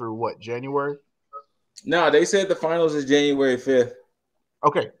run through what, January? No, they said the finals is January 5th.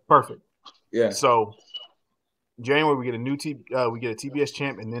 Okay, perfect. Yeah. So January we get we get a TBS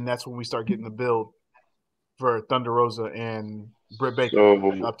champ, and then that's when we start getting the build for Thunder Rosa and Britt Baker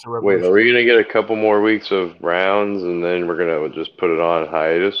up to Revolution. Wait, are we gonna get a couple more weeks of rounds, and then we're gonna just put it on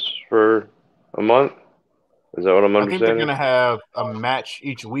hiatus for a month? Is that what I'm understanding? I think they're gonna have a match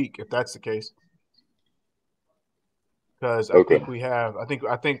each week if that's the case. Because I think we have. I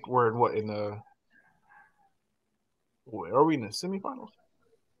think we're in what in the. Wait, are we in the semifinals?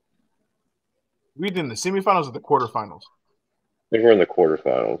 We in the semifinals or the quarterfinals? I think we're in the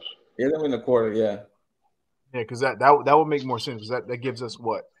quarterfinals. Yeah, they're in the quarter. Yeah. Yeah, because that would make more sense. Because that gives us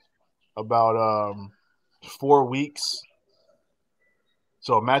what about 4 weeks.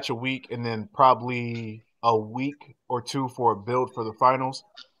 So a match a week, and then probably a week or two for a build for the finals,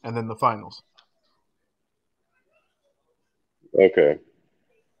 and then the finals. Okay.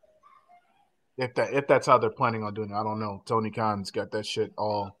 If that's how they're planning on doing it, I don't know. Tony Khan's got that shit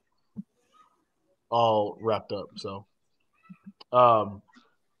all wrapped up. So,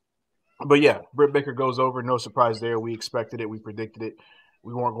 but yeah, Britt Baker goes over. No surprise there. We expected it. We predicted it.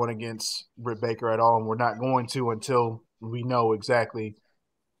 We weren't going against Britt Baker at all, and we're not going to until we know exactly.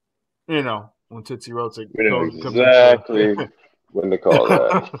 You know, when Tootsie Road comes exactly when to call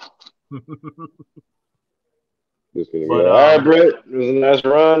that. Just gonna be all right, Britt. It was a nice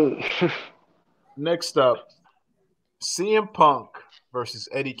run. Next up, CM Punk versus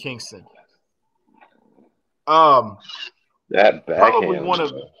Eddie Kingston. That probably one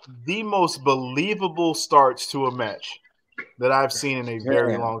of the most believable starts to a match that I've seen in a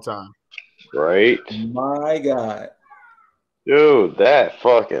very long time. Right? My God. Dude, that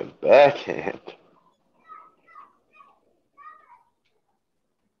fucking backhand.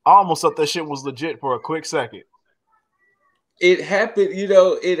 I almost thought that shit was legit for a quick second. It happened,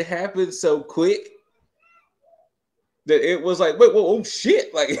 it happened so quick that it was like, wait, whoa, oh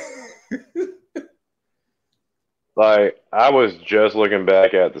shit. Like, I was just looking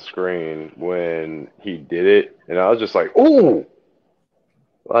back at the screen when he did it, and I was just like, ooh!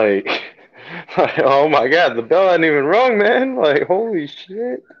 Like, oh my God, the bell ain't even rung, man. Like, holy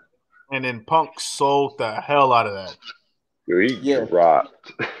shit. And then Punk sold the hell out of that. Dude, he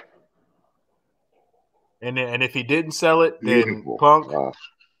dropped. And if he didn't sell it, then Punk,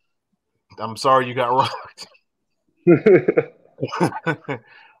 I'm sorry you got rocked.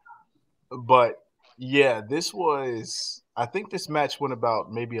 But yeah, I think this match went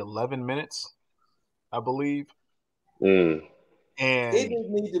about maybe 11 minutes, I believe. Mm. And it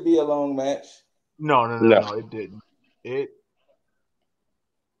didn't need to be a long match. No, No. it didn't. It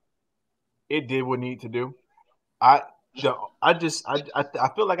did what it needed to do. I feel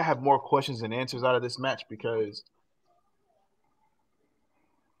like I have more questions than answers out of this match because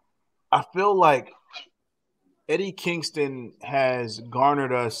I feel like Eddie Kingston has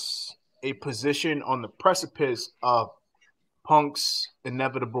garnered us a position on the precipice of Punk's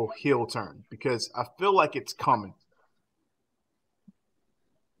inevitable heel turn because I feel like it's coming.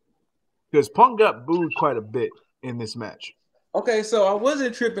 Because Punk got booed quite a bit in this match. Okay, so I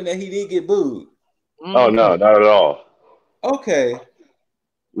wasn't tripping that he did get booed. Oh, no, not at all. Okay.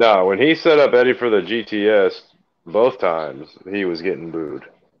 No, when he set up Eddie for the GTS both times, he was getting booed.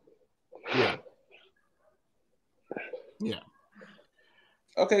 Yeah. Yeah.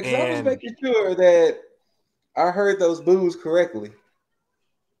 Okay, because I was making sure that I heard those boos correctly.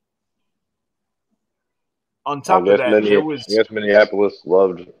 On top of that, there was... I guess Minneapolis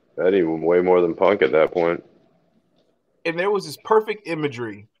loved Eddie way more than Punk at that point. And there was this perfect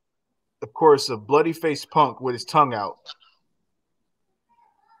imagery, of course, of bloody face Punk with his tongue out.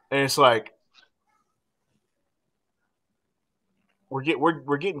 And it's like,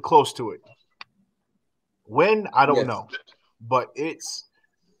 we're getting close to it. When, I don't know. But it's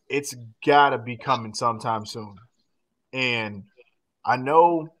gotta be coming sometime soon. And I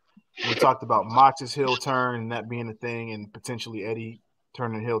know we talked about Mox's heel turn and that being a thing, and potentially Eddie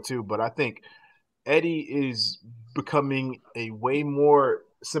turning heel too. But I think Eddie is becoming a way more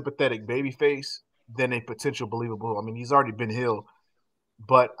sympathetic babyface than a potential believable. I mean, he's already been heel,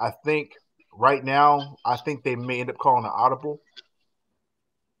 but I think right now, I think they may end up calling an audible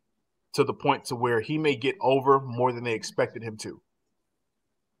to the point to where he may get over more than they expected him to.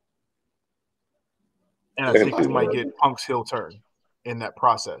 And I think we might get Punk's heel turn in that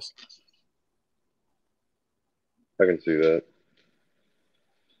process. I can see that.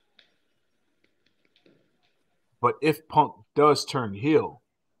 But if Punk does turn heel,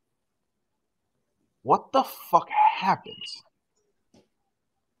 what the fuck happens?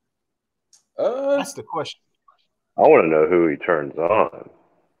 That's the question. I want to know who he turns on.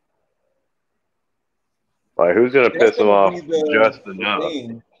 Like, who's going to piss him off just enough?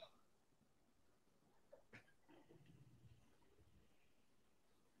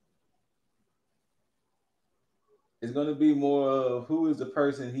 It's going to be more of who is the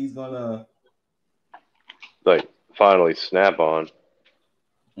person he's going to... like, finally snap on.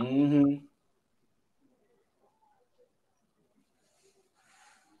 Mm-hmm.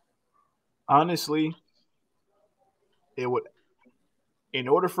 Honestly, it would, in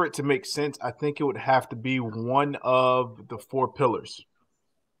order for it to make sense, I think it would have to be one of the four pillars.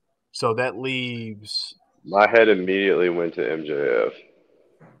 So that leaves... My head immediately went to MJF.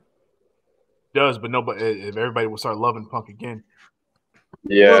 Does, but nobody, if everybody will start loving Punk again.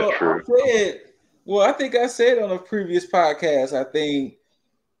 Yeah, true. I think I said on a previous podcast, I think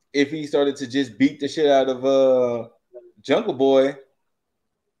if he started to just beat the shit out of Jungle Boy,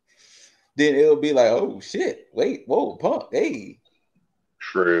 then it'll be like, oh shit, wait, whoa, Punk, hey.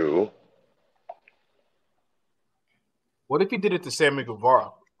 True. What if he did it to Sammy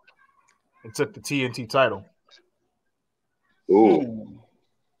Guevara and took the TNT title? Ooh.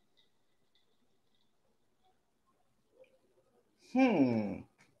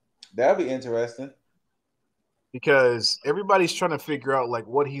 That'd be interesting. Because everybody's trying to figure out like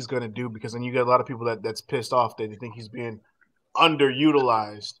what he's going to do, because then you get a lot of people that's pissed off that they think he's being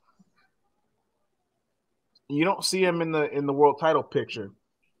underutilized. You don't see him in the world title picture,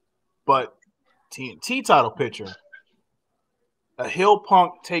 but TNT title picture, a heel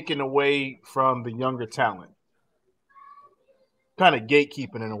Punk taken away from the younger talent, kind of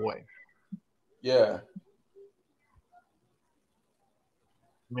gatekeeping in a way. Yeah.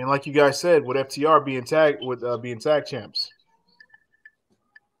 I mean, like you guys said, with FTR being tag champs,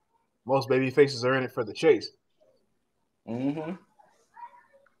 most baby faces are in it for the chase. Mm-hmm.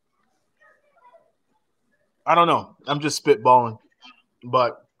 I don't know. I'm just spitballing,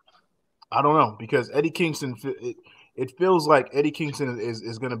 but I don't know, because Eddie Kingston, it feels like Eddie Kingston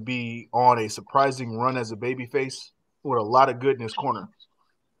is going to be on a surprising run as a babyface with a lot of good in his corner.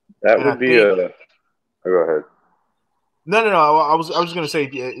 That would be go ahead. No. I was going to say,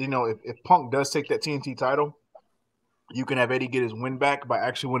 you know, if Punk does take that TNT title, you can have Eddie get his win back by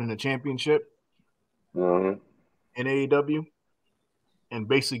actually winning the championship in AEW and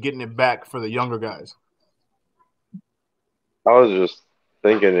basically getting it back for the younger guys. I was just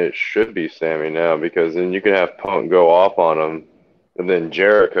thinking it should be Sammy now, because then you can have Punk go off on him, and then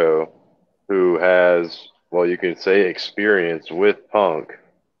Jericho who has, well, you could say experience with Punk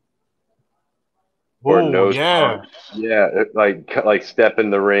or Oh, knows yeah. Punk. Yeah, like step in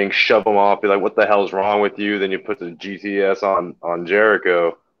the ring, shove him off, be like, "What the hell's wrong with you?" Then you put the GTS on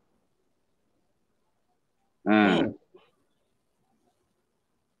Jericho. Mm.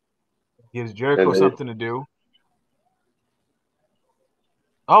 Gives Jericho something to do.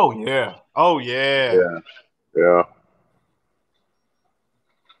 Oh yeah. Oh yeah. Yeah. Yeah.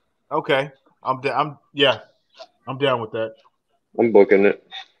 Okay. I'm down with that. I'm booking it.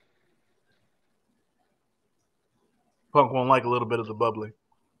 Punk won't like a little bit of the bubbly.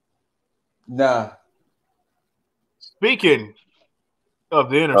 Nah. Speaking of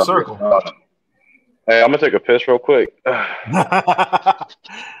the inner circle. Hey, I'm gonna take a piss real quick.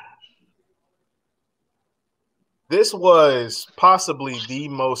 This was possibly the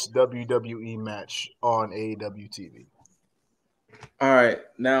most WWE match on AEW TV. All right,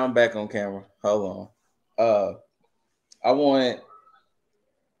 now I'm back on camera. Hold on. I want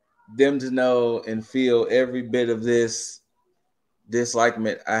them to know and feel every bit of this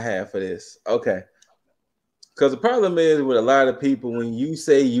dislikement I have for this. Okay. Because the problem is with a lot of people, when you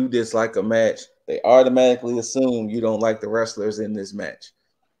say you dislike a match, they automatically assume you don't like the wrestlers in this match.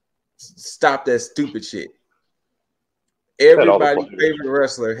 Stop that stupid shit. Everybody's favorite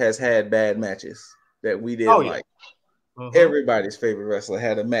wrestler has had bad matches that we didn't like. Everybody's favorite wrestler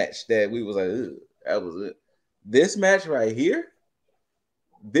had a match that we was like, ugh, that was it. This match right here,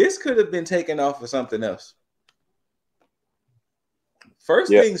 this could have been taken off for something else.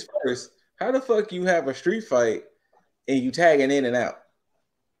 First things first, how the fuck you have a street fight and you tagging in and out?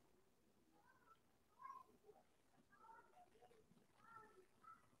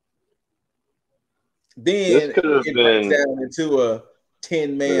 Then it breaks down into a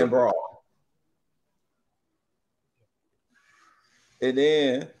 10-man brawl. And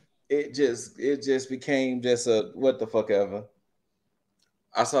then it just became just a what the fuck ever.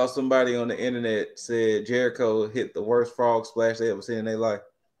 I saw somebody on the internet said Jericho hit the worst frog splash they ever seen in their life.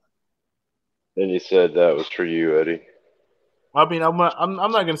 And you said that was for you, Eddie. I mean, I'm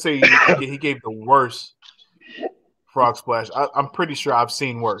not gonna say he gave the worst frog splash. I'm pretty sure I've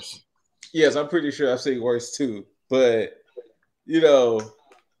seen worse. Yes, I'm pretty sure I've seen worse too. But you know,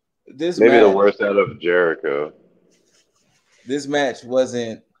 this maybe match, the worst out of Jericho. This match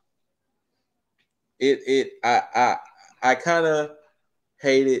wasn't. I kind of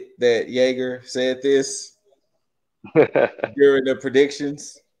hated that Jaeger said this during the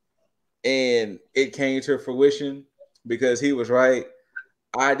predictions, and it came to fruition because he was right.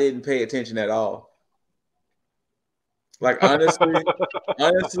 I didn't pay attention at all. Like honestly,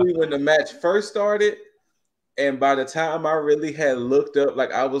 when the match first started, and by the time I really had looked up,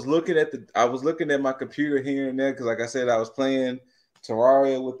 like I was looking at my computer here and there because, like I said, I was playing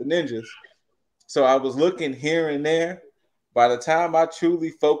Terraria with the ninjas, so I was looking here and there. By the time I truly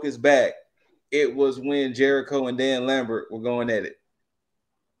focused back, it was when Jericho and Dan Lambert were going at it.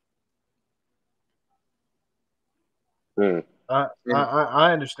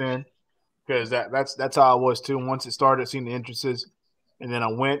 I understand because that's how I was too. Once it started, seeing the entrances, and then I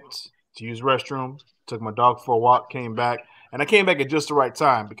went to use restroom, took my dog for a walk, came back, and I came back at just the right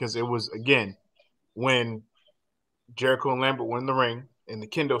time because it was again when Jericho and Lambert were in the ring and the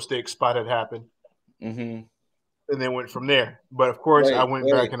kendo stick spot had happened, and then went from there. But of course, I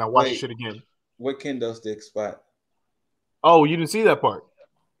went back and I watched shit again. What kendo stick spot? Oh, you didn't see that part?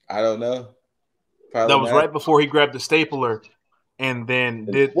 I don't know. Probably that was right before he grabbed the stapler and then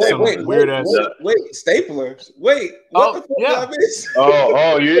did weird ass. Wait, stapler. Wait, what the fuck did I miss?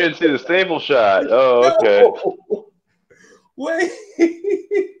 Oh, you didn't see the staple shot. Oh, okay. No. Wait.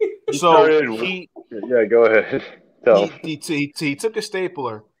 Yeah, go ahead. He took a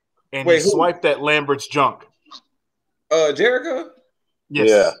stapler and he swiped at Lambert's junk. Jericho?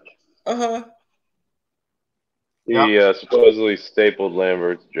 Yes. Yeah. He supposedly stapled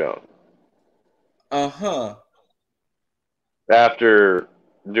Lambert's junk. After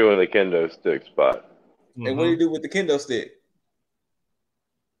doing the kendo stick spot. And what did he do with the kendo stick?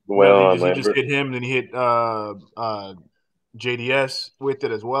 Well, he just hit him, then he hit JDS with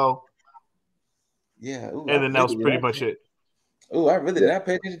it as well. Yeah. Ooh, and then that was pretty much it. Oh, I really did not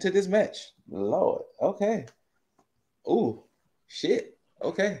pay attention to this match. Lord. Okay. Ooh, shit.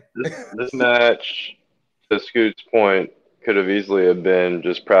 Okay. This match, to Scoot's point, could have easily have been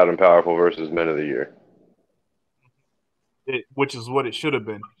just Proud and Powerful versus Men of the Year. Which is what it should have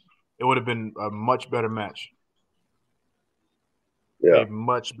been. It would have been a much better match. Yeah. A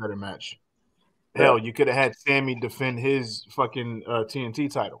much better match. Hell, you could have had Sammy defend his fucking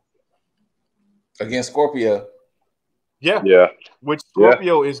TNT title. Against Scorpio. Yeah. Which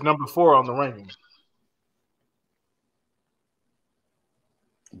Scorpio is number 4 on the ranking.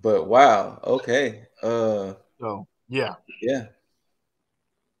 But wow, okay. So yeah.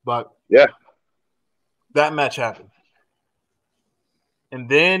 But that match happened. And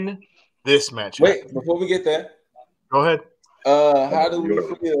then this match happened. Before we get there, go ahead. How do we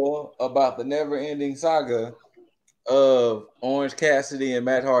feel about the never-ending saga of Orange Cassidy and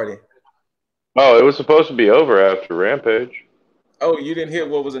Matt Hardy? Oh, it was supposed to be over after Rampage. Oh, you didn't hear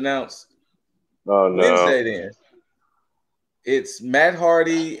what was announced? Oh, no. Wednesday then. It's Matt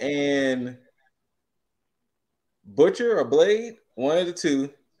Hardy and Butcher or Blade, one of the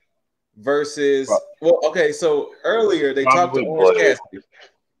two, versus so earlier they talked to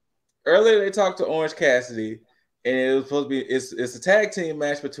Orange Cassidy. And it was supposed to be it's a tag team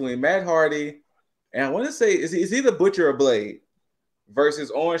match between Matt Hardy and I want to say it's either Butcher or Blade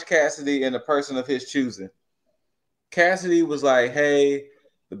versus Orange Cassidy and a person of his choosing. Cassidy was like, "Hey,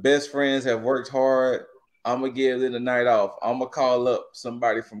 the best friends have worked hard. I'm gonna give them a night off. I'm gonna call up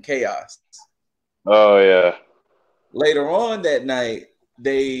somebody from Chaos." Oh yeah. Later on that night,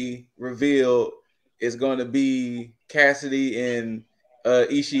 they revealed it's going to be Cassidy and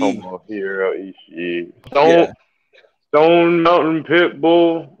Ishii. Tomohiro Ishii. Stone Mountain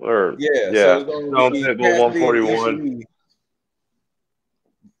Pitbull, or so it's going to be Pitbull 141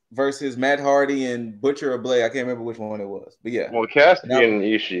 versus Matt Hardy and Butcher or Blade. I can't remember which one it was, but yeah. Well, Cassidy and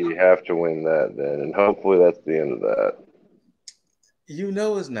Ishii have to win that then, and hopefully that's the end of that. You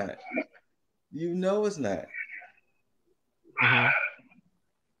know it's not.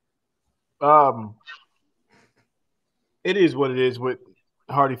 It is what it is with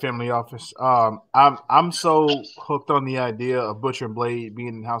Hardy Family Office. I'm so hooked on the idea of Butcher and Blade being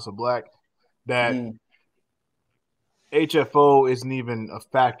in House of Black that HFO isn't even a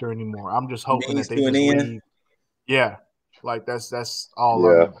factor anymore. I'm just hoping that they just leave. Yeah, like that's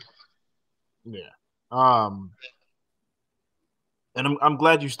all. And I'm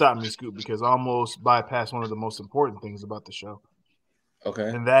glad you stopped me, Scoop, because I almost bypassed one of the most important things about the show. Okay,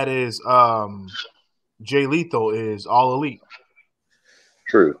 and that is Jay Lethal is All Elite.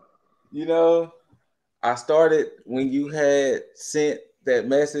 True. You know, I started when you had sent that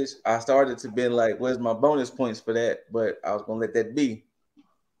message. I started to be like, "Where's my bonus points for that?" But I was gonna let that be.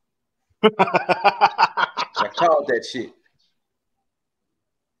 I called that shit.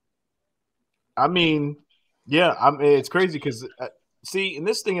 I mean, yeah, it's crazy because see, and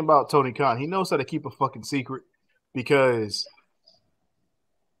this thing about Tony Khan, he knows how to keep a fucking secret because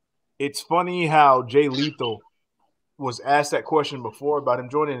it's funny how Jay Lethal was asked that question before about him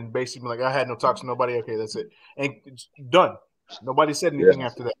joining and basically like, I had no talks to nobody. Okay, that's it. And it's done. Nobody said anything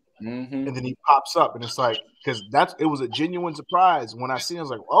after that. Mm-hmm. And then he pops up and it's like, because it was a genuine surprise. When I seen it, I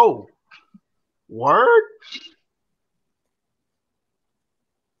was like, oh, word?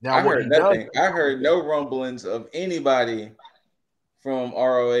 Now I heard nothing. I heard no rumblings of anybody from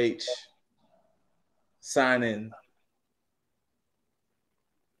ROH signing.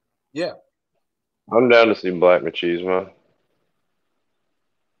 Yeah. I'm down to see Black Machismo.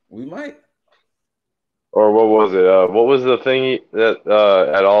 We might. Or what was it? What was the thing that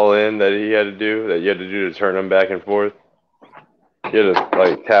at All In that he had to do, that you had to do to turn him back and forth? You had to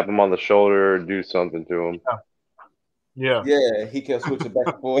like tap him on the shoulder or do something to him. Yeah, he kept switching back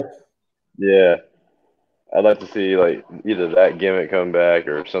and forth. Yeah. I'd like to see like either that gimmick come back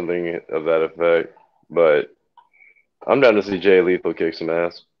or something of that effect. But I'm down to see Jay Lethal kick some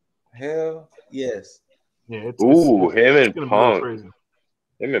ass. Hell yes. Yeah. Him and Punk. Crazy.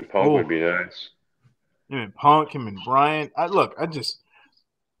 Him and Punk would be nice. Him and Punk, him and Bryan.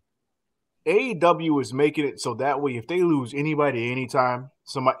 AEW is making it so that way if they lose anybody anytime,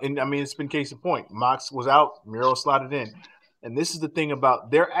 and I mean it's been case in point. Mox was out, Miro slotted in. And this is the thing about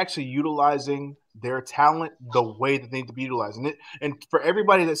they're actually utilizing their talent the way that they need to be utilizing it. And for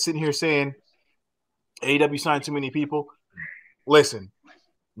everybody that's sitting here saying AEW signed too many people, listen,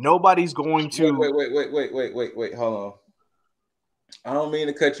 nobody's going to wait. Hold on. I don't mean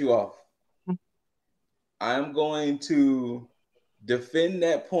to cut you off. I'm going to defend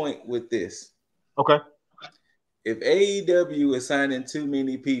that point with this. Okay. If AEW is signing too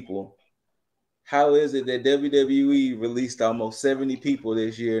many people, how is it that WWE released almost 70 people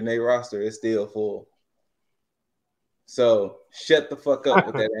this year and their roster is still full? So shut the fuck up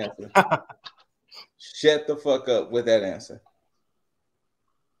with that answer. Shut the fuck up with that answer.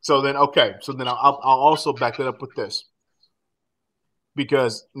 So then I'll also back that up with this.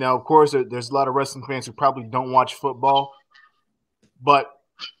 Because now, of course, there's a lot of wrestling fans who probably don't watch football. But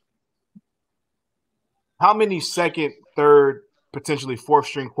how many second, third, potentially fourth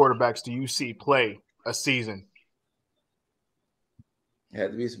string quarterbacks do you see play a season?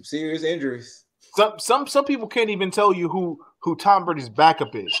 Had to be some serious injuries. Some people can't even tell you who Tom Brady's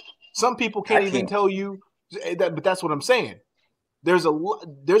backup is. Some people can't even tell you that, but that's what I'm saying. There's a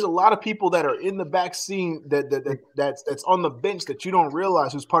lot of people that are in the back scene that's on the bench that you don't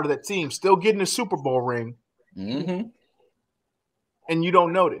realize who's part of that team, still getting a Super Bowl ring, and you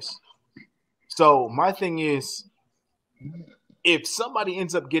don't notice. So my thing is, if somebody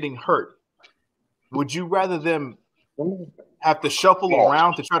ends up getting hurt, would you rather them have to shuffle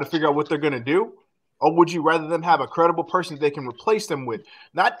around to try to figure out what they're going to do? Or would you rather them have a credible person that they can replace them with?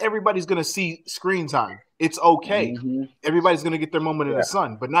 Not everybody's going to see screen time. It's okay. Everybody's going to get their moment in the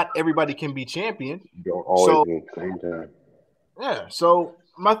sun, but not everybody can be champion. Don't always need screen time. Yeah, so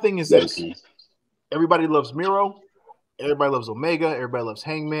my thing is this. Everybody loves Miro. Everybody loves Omega. Everybody loves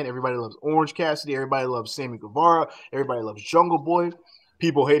Hangman. Everybody loves Orange Cassidy. Everybody loves Sammy Guevara. Everybody loves Jungle Boy.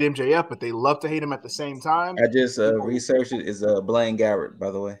 People hate MJF, but they love to hate him at the same time. I just researched it. Is Blaine Garrett,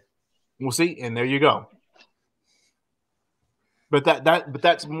 by the way. We'll see, and there you go. But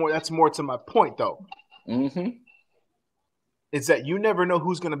that's more to my point though. It's that you never know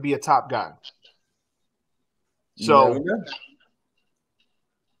who's going to be a top guy. So,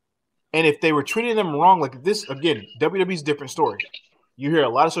 and if they were treating them wrong like this, again, WWE's a different story. You hear a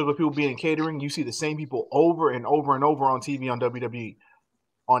lot of stories about people being in catering. You see the same people over and over and over on TV on WWE.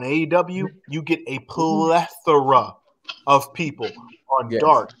 On AEW, you get a plethora of people on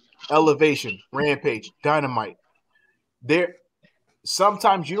Dark, Elevation, Rampage, Dynamite. There,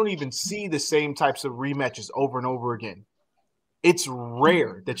 sometimes you don't even see the same types of rematches over and over again. It's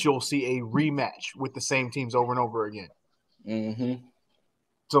rare that you'll see a rematch with the same teams over and over again.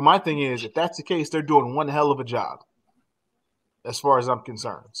 So my thing is, if that's the case, they're doing one hell of a job, as far as I'm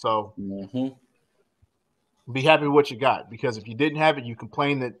concerned. So be happy with what you got, because if you didn't have it, you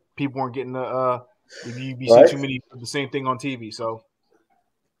complain that people weren't getting the you see too many of the same thing on TV. So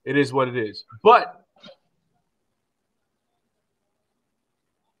it is what it is. But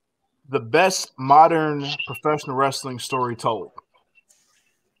the best modern professional wrestling story told.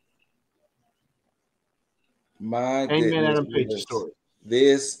 My Hangman goodness, Adam Page's story.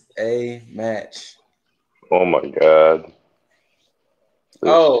 This a match. Oh my God.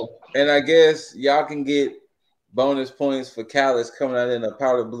 Oh, and I guess y'all can get bonus points for Callis coming out in a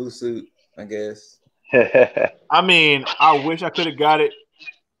powder blue suit, I guess. I mean, I wish I could have got it,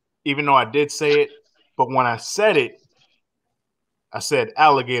 even though I did say it. But when I said it, I said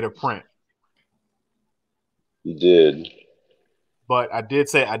alligator print. You did. But I did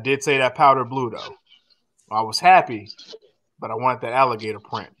say that powder blue though. I was happy, but I wanted that alligator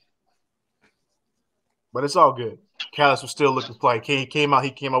print. But it's all good. Callis was still looking like he came out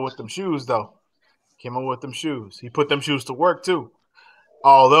with them shoes though. Came out with them shoes. He put them shoes to work too.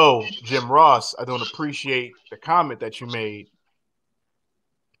 Although, Jim Ross, I don't appreciate the comment that you made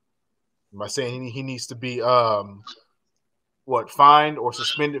by saying he needs to be fined or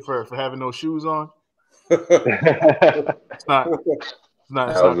suspended for having those shoes on. It's not cool.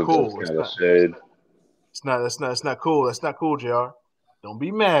 It's not cool. That's not cool, JR. Don't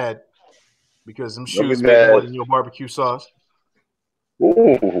be mad because them shoes make more than your barbecue sauce.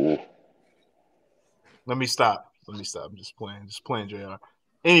 Ooh. Let me stop. I'm just playing, JR.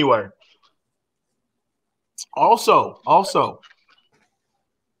 Anyway. Also,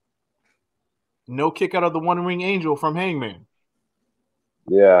 no kick out of the One Ring Angel from Hangman.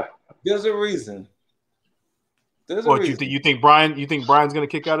 Yeah. There's a reason. You think Brian's gonna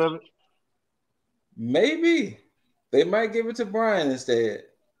kick out of it? Maybe. They might give it to Brian instead.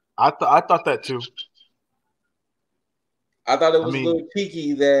 I thought that too. I thought it was a little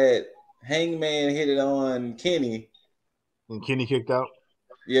cheeky that Hangman hit it on Kenny. And Kenny kicked out?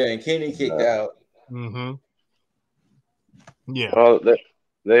 Yeah, and Kenny kicked out. Mm-hmm. Yeah. Well,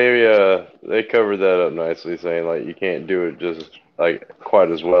 they covered that up nicely, saying like you can't do it just like quite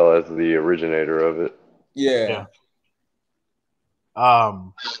as well as the originator of it. Yeah. I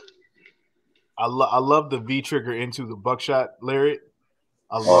love the V trigger into the buckshot lariat.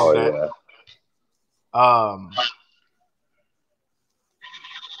 I love that. Yeah.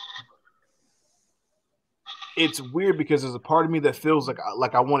 It's weird because there's a part of me that feels like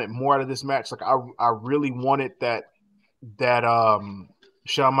I wanted more out of this match. Like I really wanted that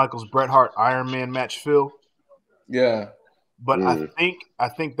Shawn Michaels Bret Hart Iron Man match feel. Yeah. But I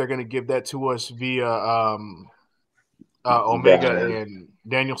think they're gonna give that to us via Omega and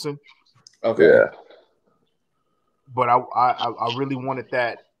Danielson. Okay. Yeah. But I really wanted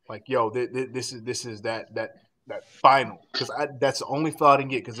that. Like, yo, this is that final, because that's the only thought I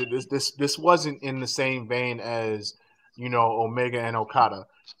didn't get, because this wasn't in the same vein as Omega and Okada,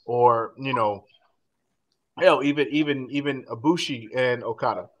 or Hell, even Ibushi and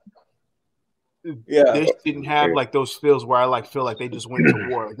Okada. Yeah. This didn't have like those feels where I feel like they just went to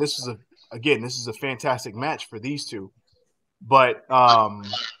war. This is a fantastic match for these two. But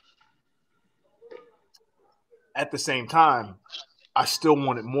at the same time, I still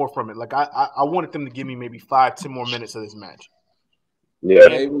wanted more from it. Like I wanted them to give me maybe 5-10 more minutes of this match. Yeah.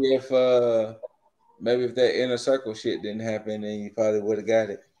 Maybe if that inner circle shit didn't happen, then you probably would have got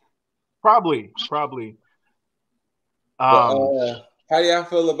it. Probably. But how do y'all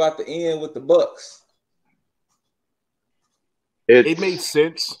feel about the end with the Bucks? It made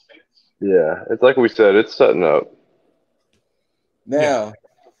sense. Yeah, it's like we said, it's setting up. Now,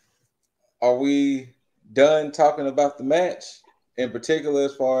 are we done talking about the match in particular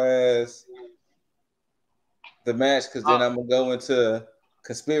as far as the match? Because then I'm gonna go into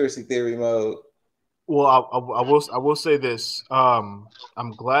conspiracy theory mode. Well, I will say this. I'm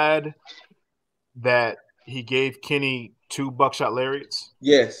glad that he gave Kenny 2 buckshot lariats.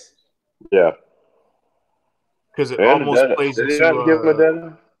 Yes. Yeah. Because it almost plays Did he into not give him a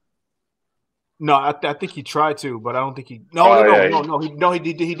dead? No, I think he tried to, but I don't think he.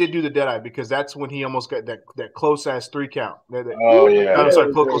 He did do the Deadeye because that's when he almost got that close ass 3 count. I'm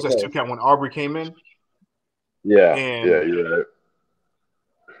sorry, close ass 2 count when Aubrey came in. Yeah, you're right.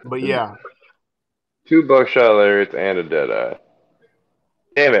 But yeah, 2 buckshot lariats and a Deadeye.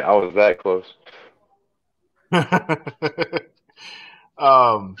 Damn it, I was that close.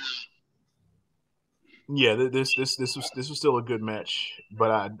 Yeah, this was still a good match,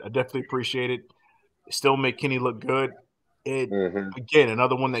 but I definitely appreciate it. Still make Kenny look good. Again,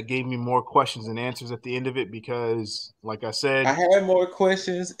 another one that gave me more questions and answers at the end of it because, like I said, I had more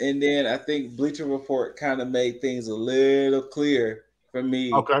questions, and then I think Bleacher Report kind of made things a little clear for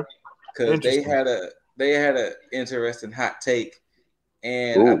me. Okay, because they had a interesting hot take,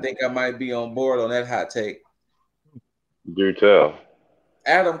 and I think I might be on board on that hot take. Do tell.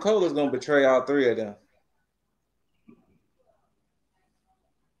 Adam Cole is gonna betray all 3 of them.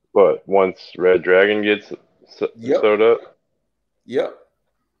 But once Red Dragon gets sewed up,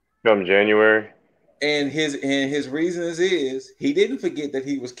 come January, and his reasons is he didn't forget that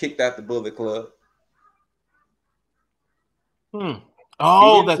he was kicked out the Bullet Club.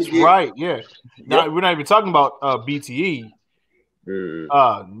 Oh, that's right. Yeah. Now we're not even talking about BTE. We're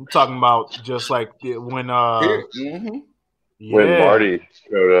talking about just like when when Marty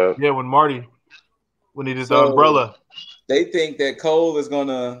showed up. Yeah, when he did the umbrella. They think that Cole is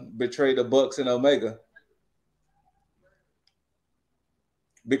gonna betray the Bucks and Omega.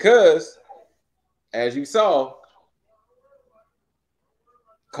 Because, as you saw,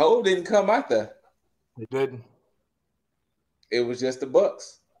 Cole didn't come out there. He didn't. It was just the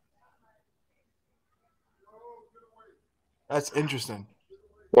Bucks. That's interesting.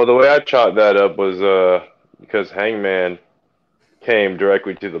 Well, the way I chalked that up was because Hangman came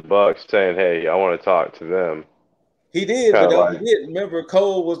directly to the Bucks saying, "Hey, I want to talk to them." He did, but don't forget. Remember,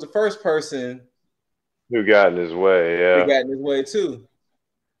 Cole was the first person who got in his way. Yeah, who got in his way too.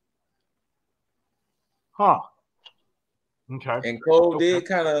 Huh. Okay. And Cole did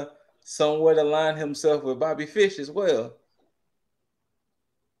kind of somewhat align himself with Bobby Fish as well.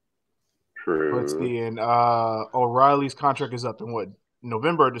 True. Let's see. And O'Reilly's contract is up in what?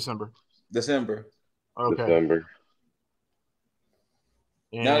 November or December? December. Okay. December.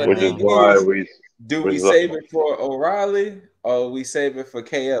 Now which is why we save it for O'Reilly or we save it for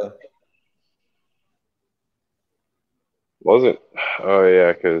KO? Wasn't? Oh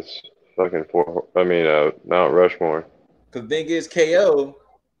yeah, because fucking Mount Rushmore. Because the thing is, KO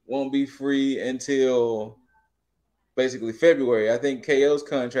won't be free until basically February. I think KO's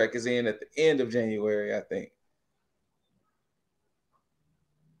contract is in at the end of January, I think.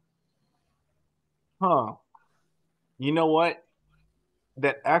 Huh. You know what?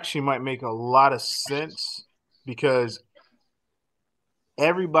 That actually might make a lot of sense because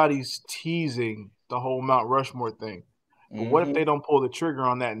everybody's teasing the whole Mount Rushmore thing. But what if they don't pull the trigger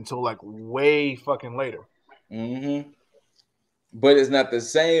on that until like way fucking later? But it's not the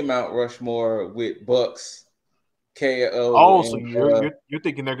same Mount Rushmore with Bucks, KO. Oh, so you're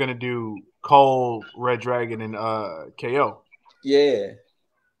thinking they're gonna do Cole, Red Dragon, and KO? Yeah.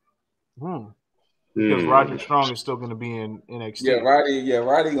 Because Roger Strong is still gonna be in NXT.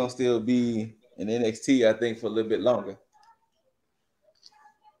 Roddy gonna still be in NXT, I think, for a little bit longer.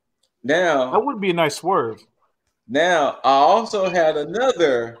 Now that would be a nice swerve. Now I also had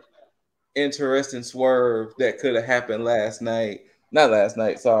another interesting swerve that could have happened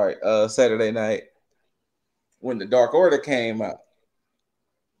Saturday night when the Dark Order came out.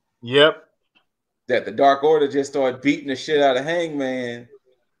 Yep. That the Dark Order just started beating the shit out of Hangman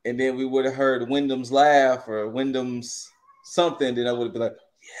and then we would have heard Wyndham's laugh or Wyndham's something, then I would have been like,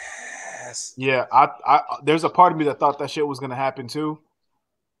 yes. Yeah, there's a part of me that thought that shit was gonna happen too.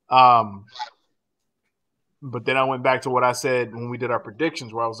 But then I went back to what I said when we did our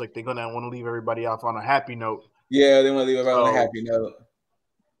predictions, where I was like, they're gonna want to leave everybody off on a happy note. Yeah, they want to leave everybody on a happy note.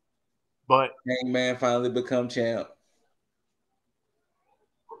 But Hangman finally become champ.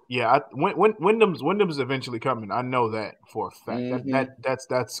 Yeah, Wyndham's eventually coming. I know that for a fact. Mm-hmm.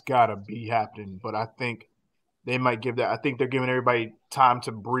 That's gotta be happening. But I think they might give that. I think they're giving everybody time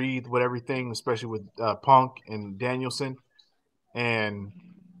to breathe with everything, especially with Punk and Danielson, and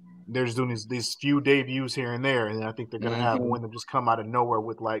they're just doing these few debuts here and there. And I think they're gonna have Wyndham just come out of nowhere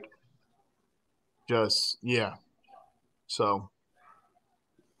with So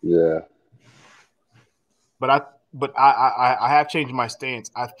yeah, but I have changed my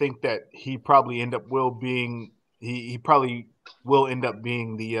stance. I think that he probably end up he probably will end up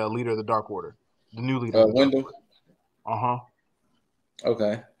being the leader of the Dark Order, the new leader. Of the Wyndham.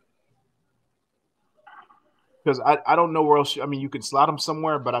 Okay. Because I don't know where else. I mean, you can slot him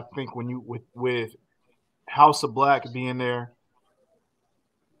somewhere, but I think when you with House of Black being there,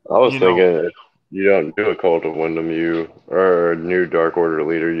 I was thinking if you don't do a Cult of Wyndham, or a new Dark Order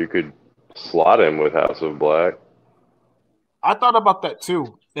leader, you could slot him with House of Black. I thought about that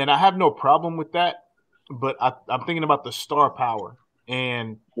too, and I have no problem with that. But I'm thinking about the star power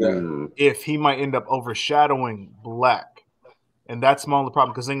and if he might end up overshadowing Black, and that's my only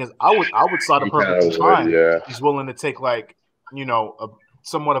problem. Because the thing is, I would slot him perfectly fine. Yeah. He's willing to take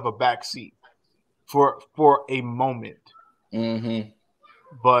somewhat of a back seat for a moment. Mm-hmm.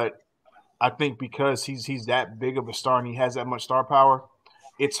 But I think because he's that big of a star and he has that much star power,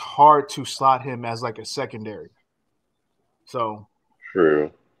 it's hard to slot him as like a secondary. So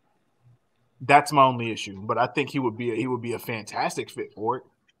true. That's my only issue. But I think he would be a fantastic fit for it.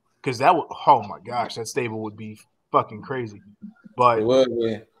 Because that would, oh my gosh, that stable would be fucking crazy. But it would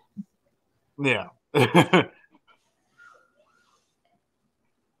be. Yeah.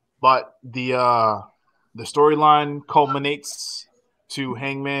 But the storyline culminates to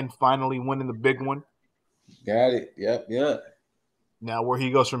Hangman finally winning the big one. Got it. Yep. Now where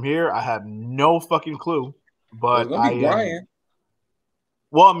he goes from here, I have no fucking clue. But it's gonna be Brian.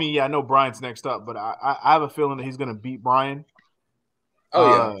 Well, I mean, yeah, I know Brian's next up, but I have a feeling that he's gonna beat Brian. Oh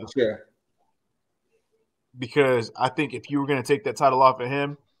yeah, for sure. Because I think if you were gonna take that title off of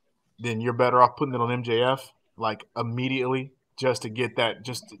him, then you're better off putting it on MJF like immediately just to get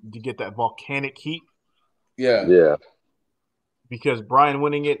that volcanic heat. Yeah. Because Brian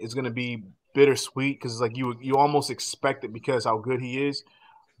winning it is going to be bittersweet because like you almost expect it because how good he is.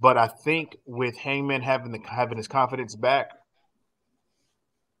 But I think with Hangman having his confidence back,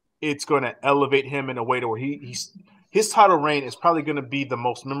 it's going to elevate him in a way to where his title reign is probably going to be the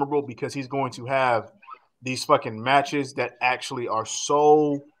most memorable because he's going to have these fucking matches that actually are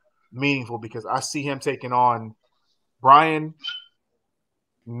so meaningful because I see him taking on Brian,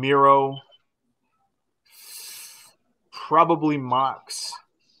 Miro, probably Mox,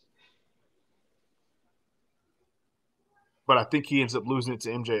 but I think he ends up losing it to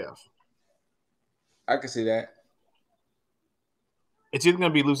MJF. I can see that. It's either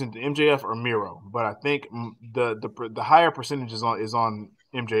going to be losing to MJF or Miro, but I think the higher percentage is on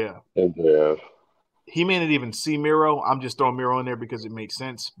MJF. MJF. He may not even see Miro. I'm just throwing Miro in there because it makes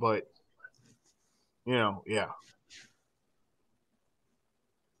sense, but yeah.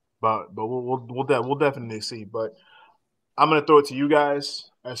 But we'll definitely see. But I'm gonna throw it to you guys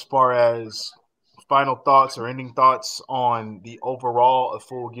as far as final thoughts or ending thoughts on the overall of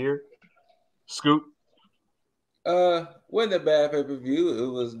Full Gear. Scoot. Wasn't a bad pay-per-view.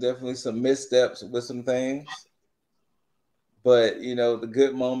 It was definitely some missteps with some things. But the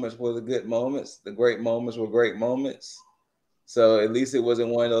good moments were the good moments. The great moments were great moments. So at least it wasn't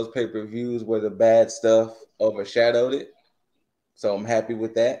one of those pay-per-views where the bad stuff overshadowed it. So I'm happy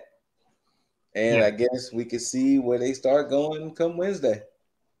with that. And I guess we could see where they start going come Wednesday.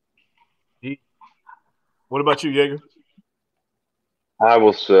 What about you, Jaeger? I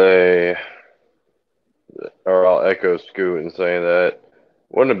will say, or I'll echo Scoot in saying that it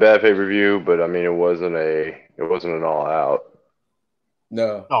wasn't a bad pay-per-view, but I mean it wasn't an all out.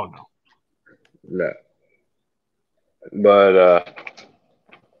 No. Oh no. No. But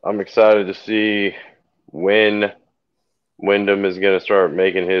I'm excited to see when Wyndham is going to start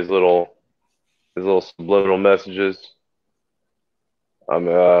making his little subliminal messages. I'm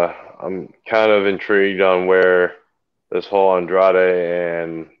kind of intrigued on where this whole Andrade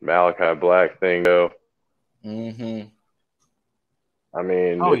and Malachi Black thing go. Mm-hmm. I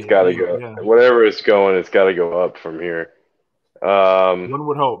mean, it's got to go. Yeah. Whatever it's going, it's got to go up from here. One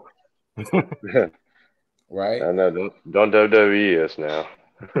would hope. Right? I know, don't WWE us now.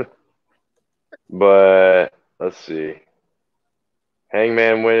 But let's see.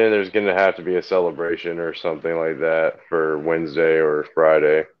 Hangman winning, there's going to have to be a celebration or something like that for Wednesday or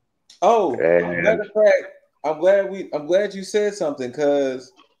Friday. Oh, And matter of fact, I'm glad you said something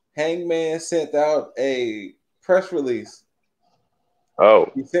because Hangman sent out a press release.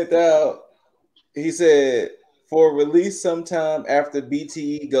 He sent out. He said for release sometime after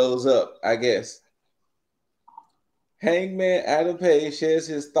BTE goes up. I guess. Hangman Adam Page shares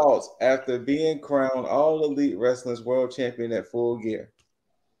his thoughts after being crowned All Elite Wrestling's World Champion at Full Gear.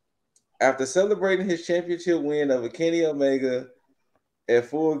 After celebrating his championship win over Kenny Omega at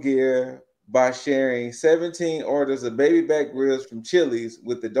Full Gear by sharing 17 orders of baby back ribs from Chili's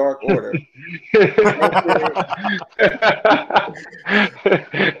with the Dark Order,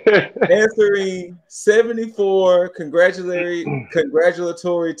 answering 74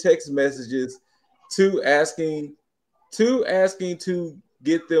 congratulatory text messages to asking to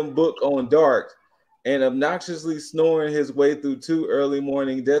get them booked on Dark, and obnoxiously snoring his way through 2 early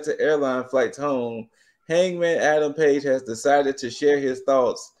morning Delta Airline flights home, Hangman Adam Page has decided to share his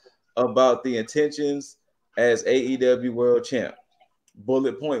thoughts about the intentions as AEW World Champ.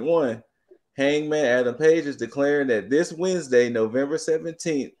 Bullet point 1. Hangman Adam Page is declaring that this Wednesday, November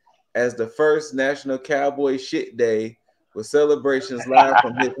 17th, as the first National Cowboy Shit Day, with celebrations live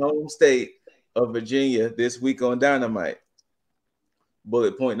from his home state of Virginia this week on Dynamite.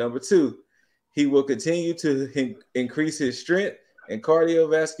 Bullet point number 2. He will continue to increase his strength and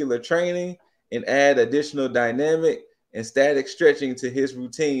cardiovascular training and add additional dynamic and static stretching to his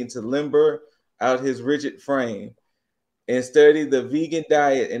routine to limber out his rigid frame, and study the vegan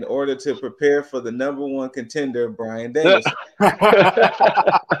diet in order to prepare for the #1 contender, Bryan Danielson.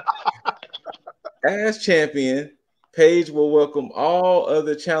 As champion, Page will welcome all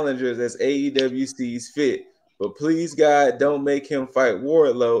other challengers as AEW sees fit, but please, God, don't make him fight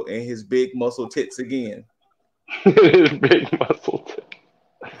Wardlow and his big muscle tits again. His big muscle tits.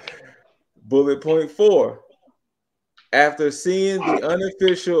 Bullet point 4. After seeing the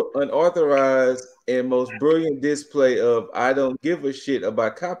unofficial, unauthorized, and most brilliant display of I don't give a shit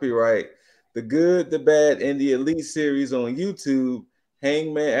about copyright, the Good, the Bad, and the Elite series on YouTube,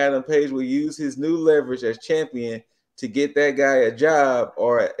 Hangman Adam Page will use his new leverage as champion to get that guy a job,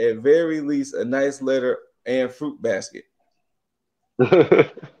 or at very least a nice letter and fruit basket.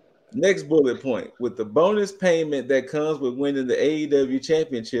 Next bullet point. With the bonus payment that comes with winning the AEW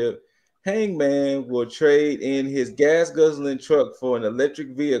championship, Hangman will trade in his gas-guzzling truck for an electric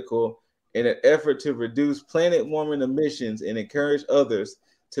vehicle in an effort to reduce planet-warming emissions and encourage others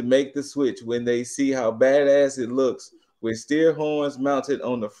to make the switch when they see how badass it looks with steer horns mounted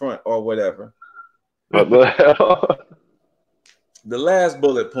on the front or whatever. What the hell? The last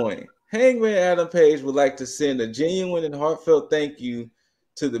bullet point. Hangman Adam Page would like to send a genuine and heartfelt thank you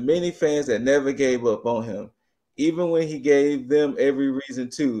to the many fans that never gave up on him. Even when he gave them every reason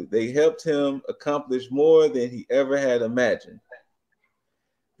to, they helped him accomplish more than he ever had imagined.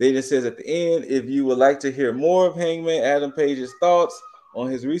 Then it says at the end, if you would like to hear more of Hangman Adam Page's thoughts on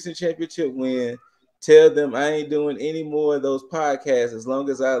his recent championship win, tell them I ain't doing any more of those podcasts as long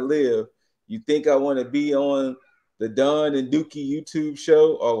as I live. You think I want to be on the Don and Dookie YouTube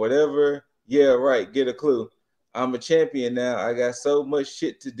show or whatever? Yeah, right. Get a clue. I'm a champion now. I got so much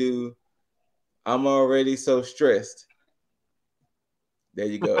shit to do. I'm already so stressed. There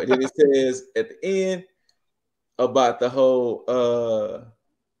you go. And then it says at the end about the whole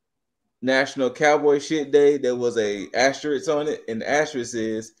National Cowboy Shit Day. There was a asterisk on it, and the asterisk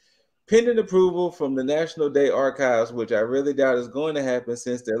is pending approval from the National Day Archives, which I really doubt is going to happen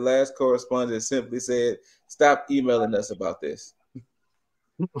since their last correspondent simply said, "Stop emailing us about this."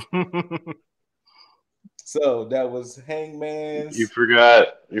 So that was Hangman's. You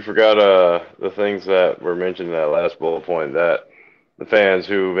forgot the things that were mentioned in that last bullet point, that the fans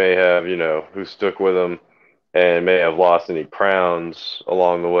who may have, who stuck with them and may have lost any crowns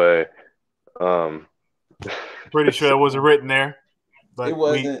along the way. Pretty sure it wasn't written there. But it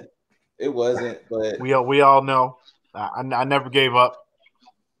wasn't. But we all know. I never gave up.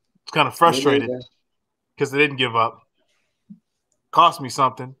 It's kind of frustrated because they didn't give up. Cost me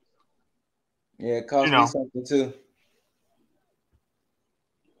something. Yeah, it cost me something too.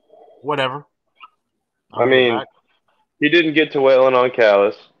 Whatever. I mean, he didn't get to wailing on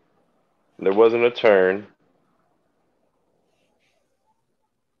Callis. There wasn't a turn.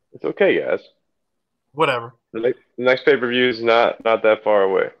 It's okay, guys. Whatever. The next pay-per-view is not that far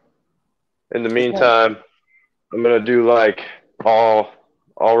away. In the meantime, I'm gonna do like all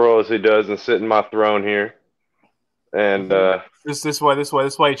Rosie does and sit in my throne here. And This why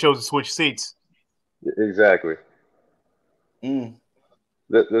he chose to switch seats. Exactly. Mm.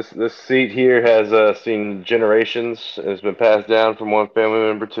 This seat here has seen generations. And it's been passed down from one family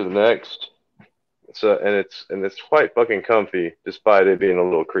member to the next. So and it's quite fucking comfy, despite it being a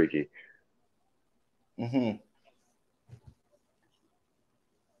little creaky. Mm-hmm.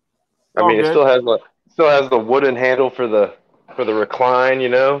 I mean, it still has the wooden handle for the recline. You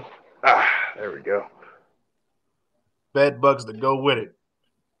know. There we go. Bed bugs to go with it.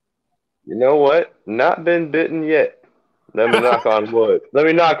 You know what? Not been bitten yet. Let me knock on wood. Let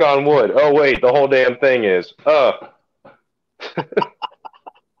me knock on wood. Oh wait, the whole damn thing is. All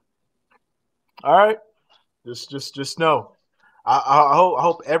right. Just know. I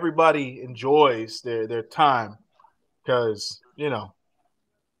hope everybody enjoys their time, because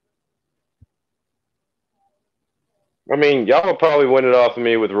I mean, y'all will probably win it off of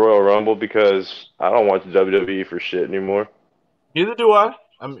me with Royal Rumble because I don't watch the WWE for shit anymore. Neither do I.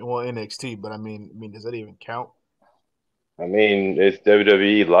 I mean, well, NXT, but I mean, does that even count? I mean, it's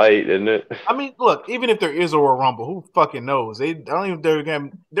WWE light, isn't it? I mean, look, even if there is a Royal Rumble, who fucking knows? They don't even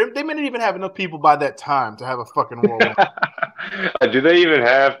they may not even have enough people by that time to have a fucking Royal Rumble. Do they even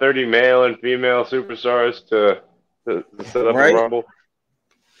have 30 male and female superstars to set up a Rumble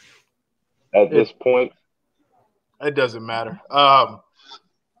at this point? It doesn't matter. But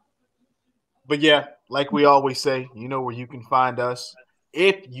yeah, like we always say, you know where you can find us.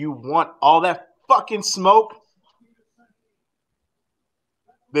 If you want all that fucking smoke,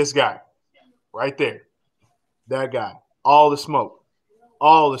 this guy right there, that guy, all the smoke,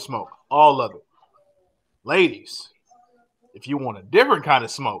 all of it. Ladies, if you want a different kind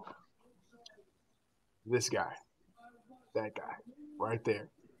of smoke, this guy, that guy right there.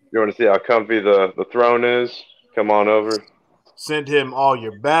 You want to see how comfy the throne is? Come on over. Send him all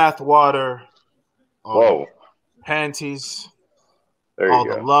your bath water, all panties, all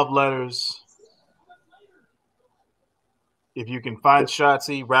the love letters. If you can find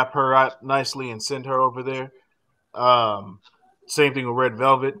Shotzi, wrap her up nicely and send her over there. Same thing with Red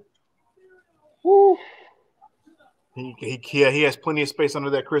Velvet. Woo. He has plenty of space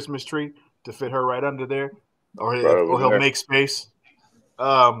under that Christmas tree to fit her right under there, or he'll make space.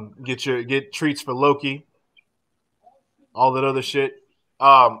 Get treats for Loki, all that other shit.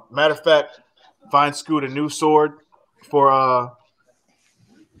 Matter of fact, find Scoot a new sword for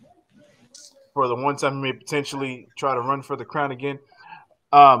the one time he may potentially try to run for the crown again.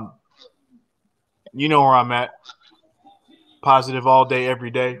 You know where I'm at. Positive all day,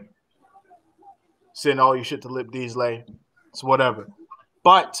 every day. Send all your shit to Lip Deasley. It's whatever.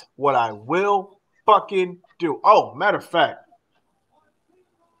 But what I will fucking do. Oh, matter of fact,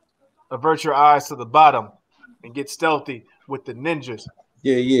 avert your eyes to the bottom and get stealthy with the ninjas.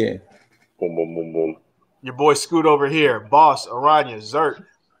 Yeah. Boom, boom, boom, boom. Your boy Scoot over here. Boss, Aranya, Zert.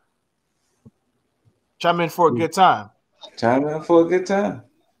 Chime in for a good time.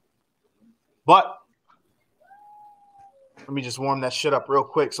 But let me just warm that shit up real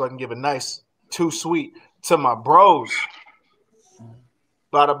quick so I can give a nice too sweet to my bros.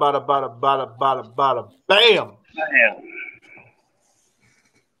 Bada, bada, bada, bada, bada, bada, bam.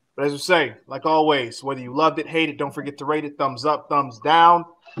 But as we say, like always, whether you loved it, hate it, don't forget to rate it. Thumbs up, thumbs down.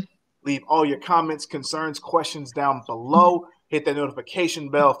 Leave all your comments, concerns, questions down below. Hit that notification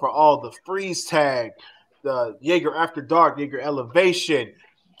bell for all the freeze tag, the Jaeger After Dark, Jaeger Elevation.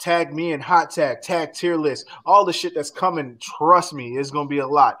 Tag me in hot tag tier list, all the shit that's coming. Trust me, it's going to be a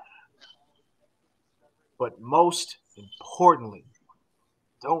lot. But most importantly,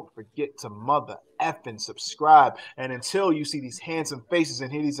 don't forget to mother effing subscribe. And until you see these handsome faces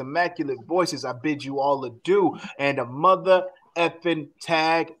and hear these immaculate voices, I bid you all adieu. And a mother effing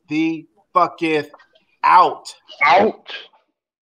tag the fucketh out.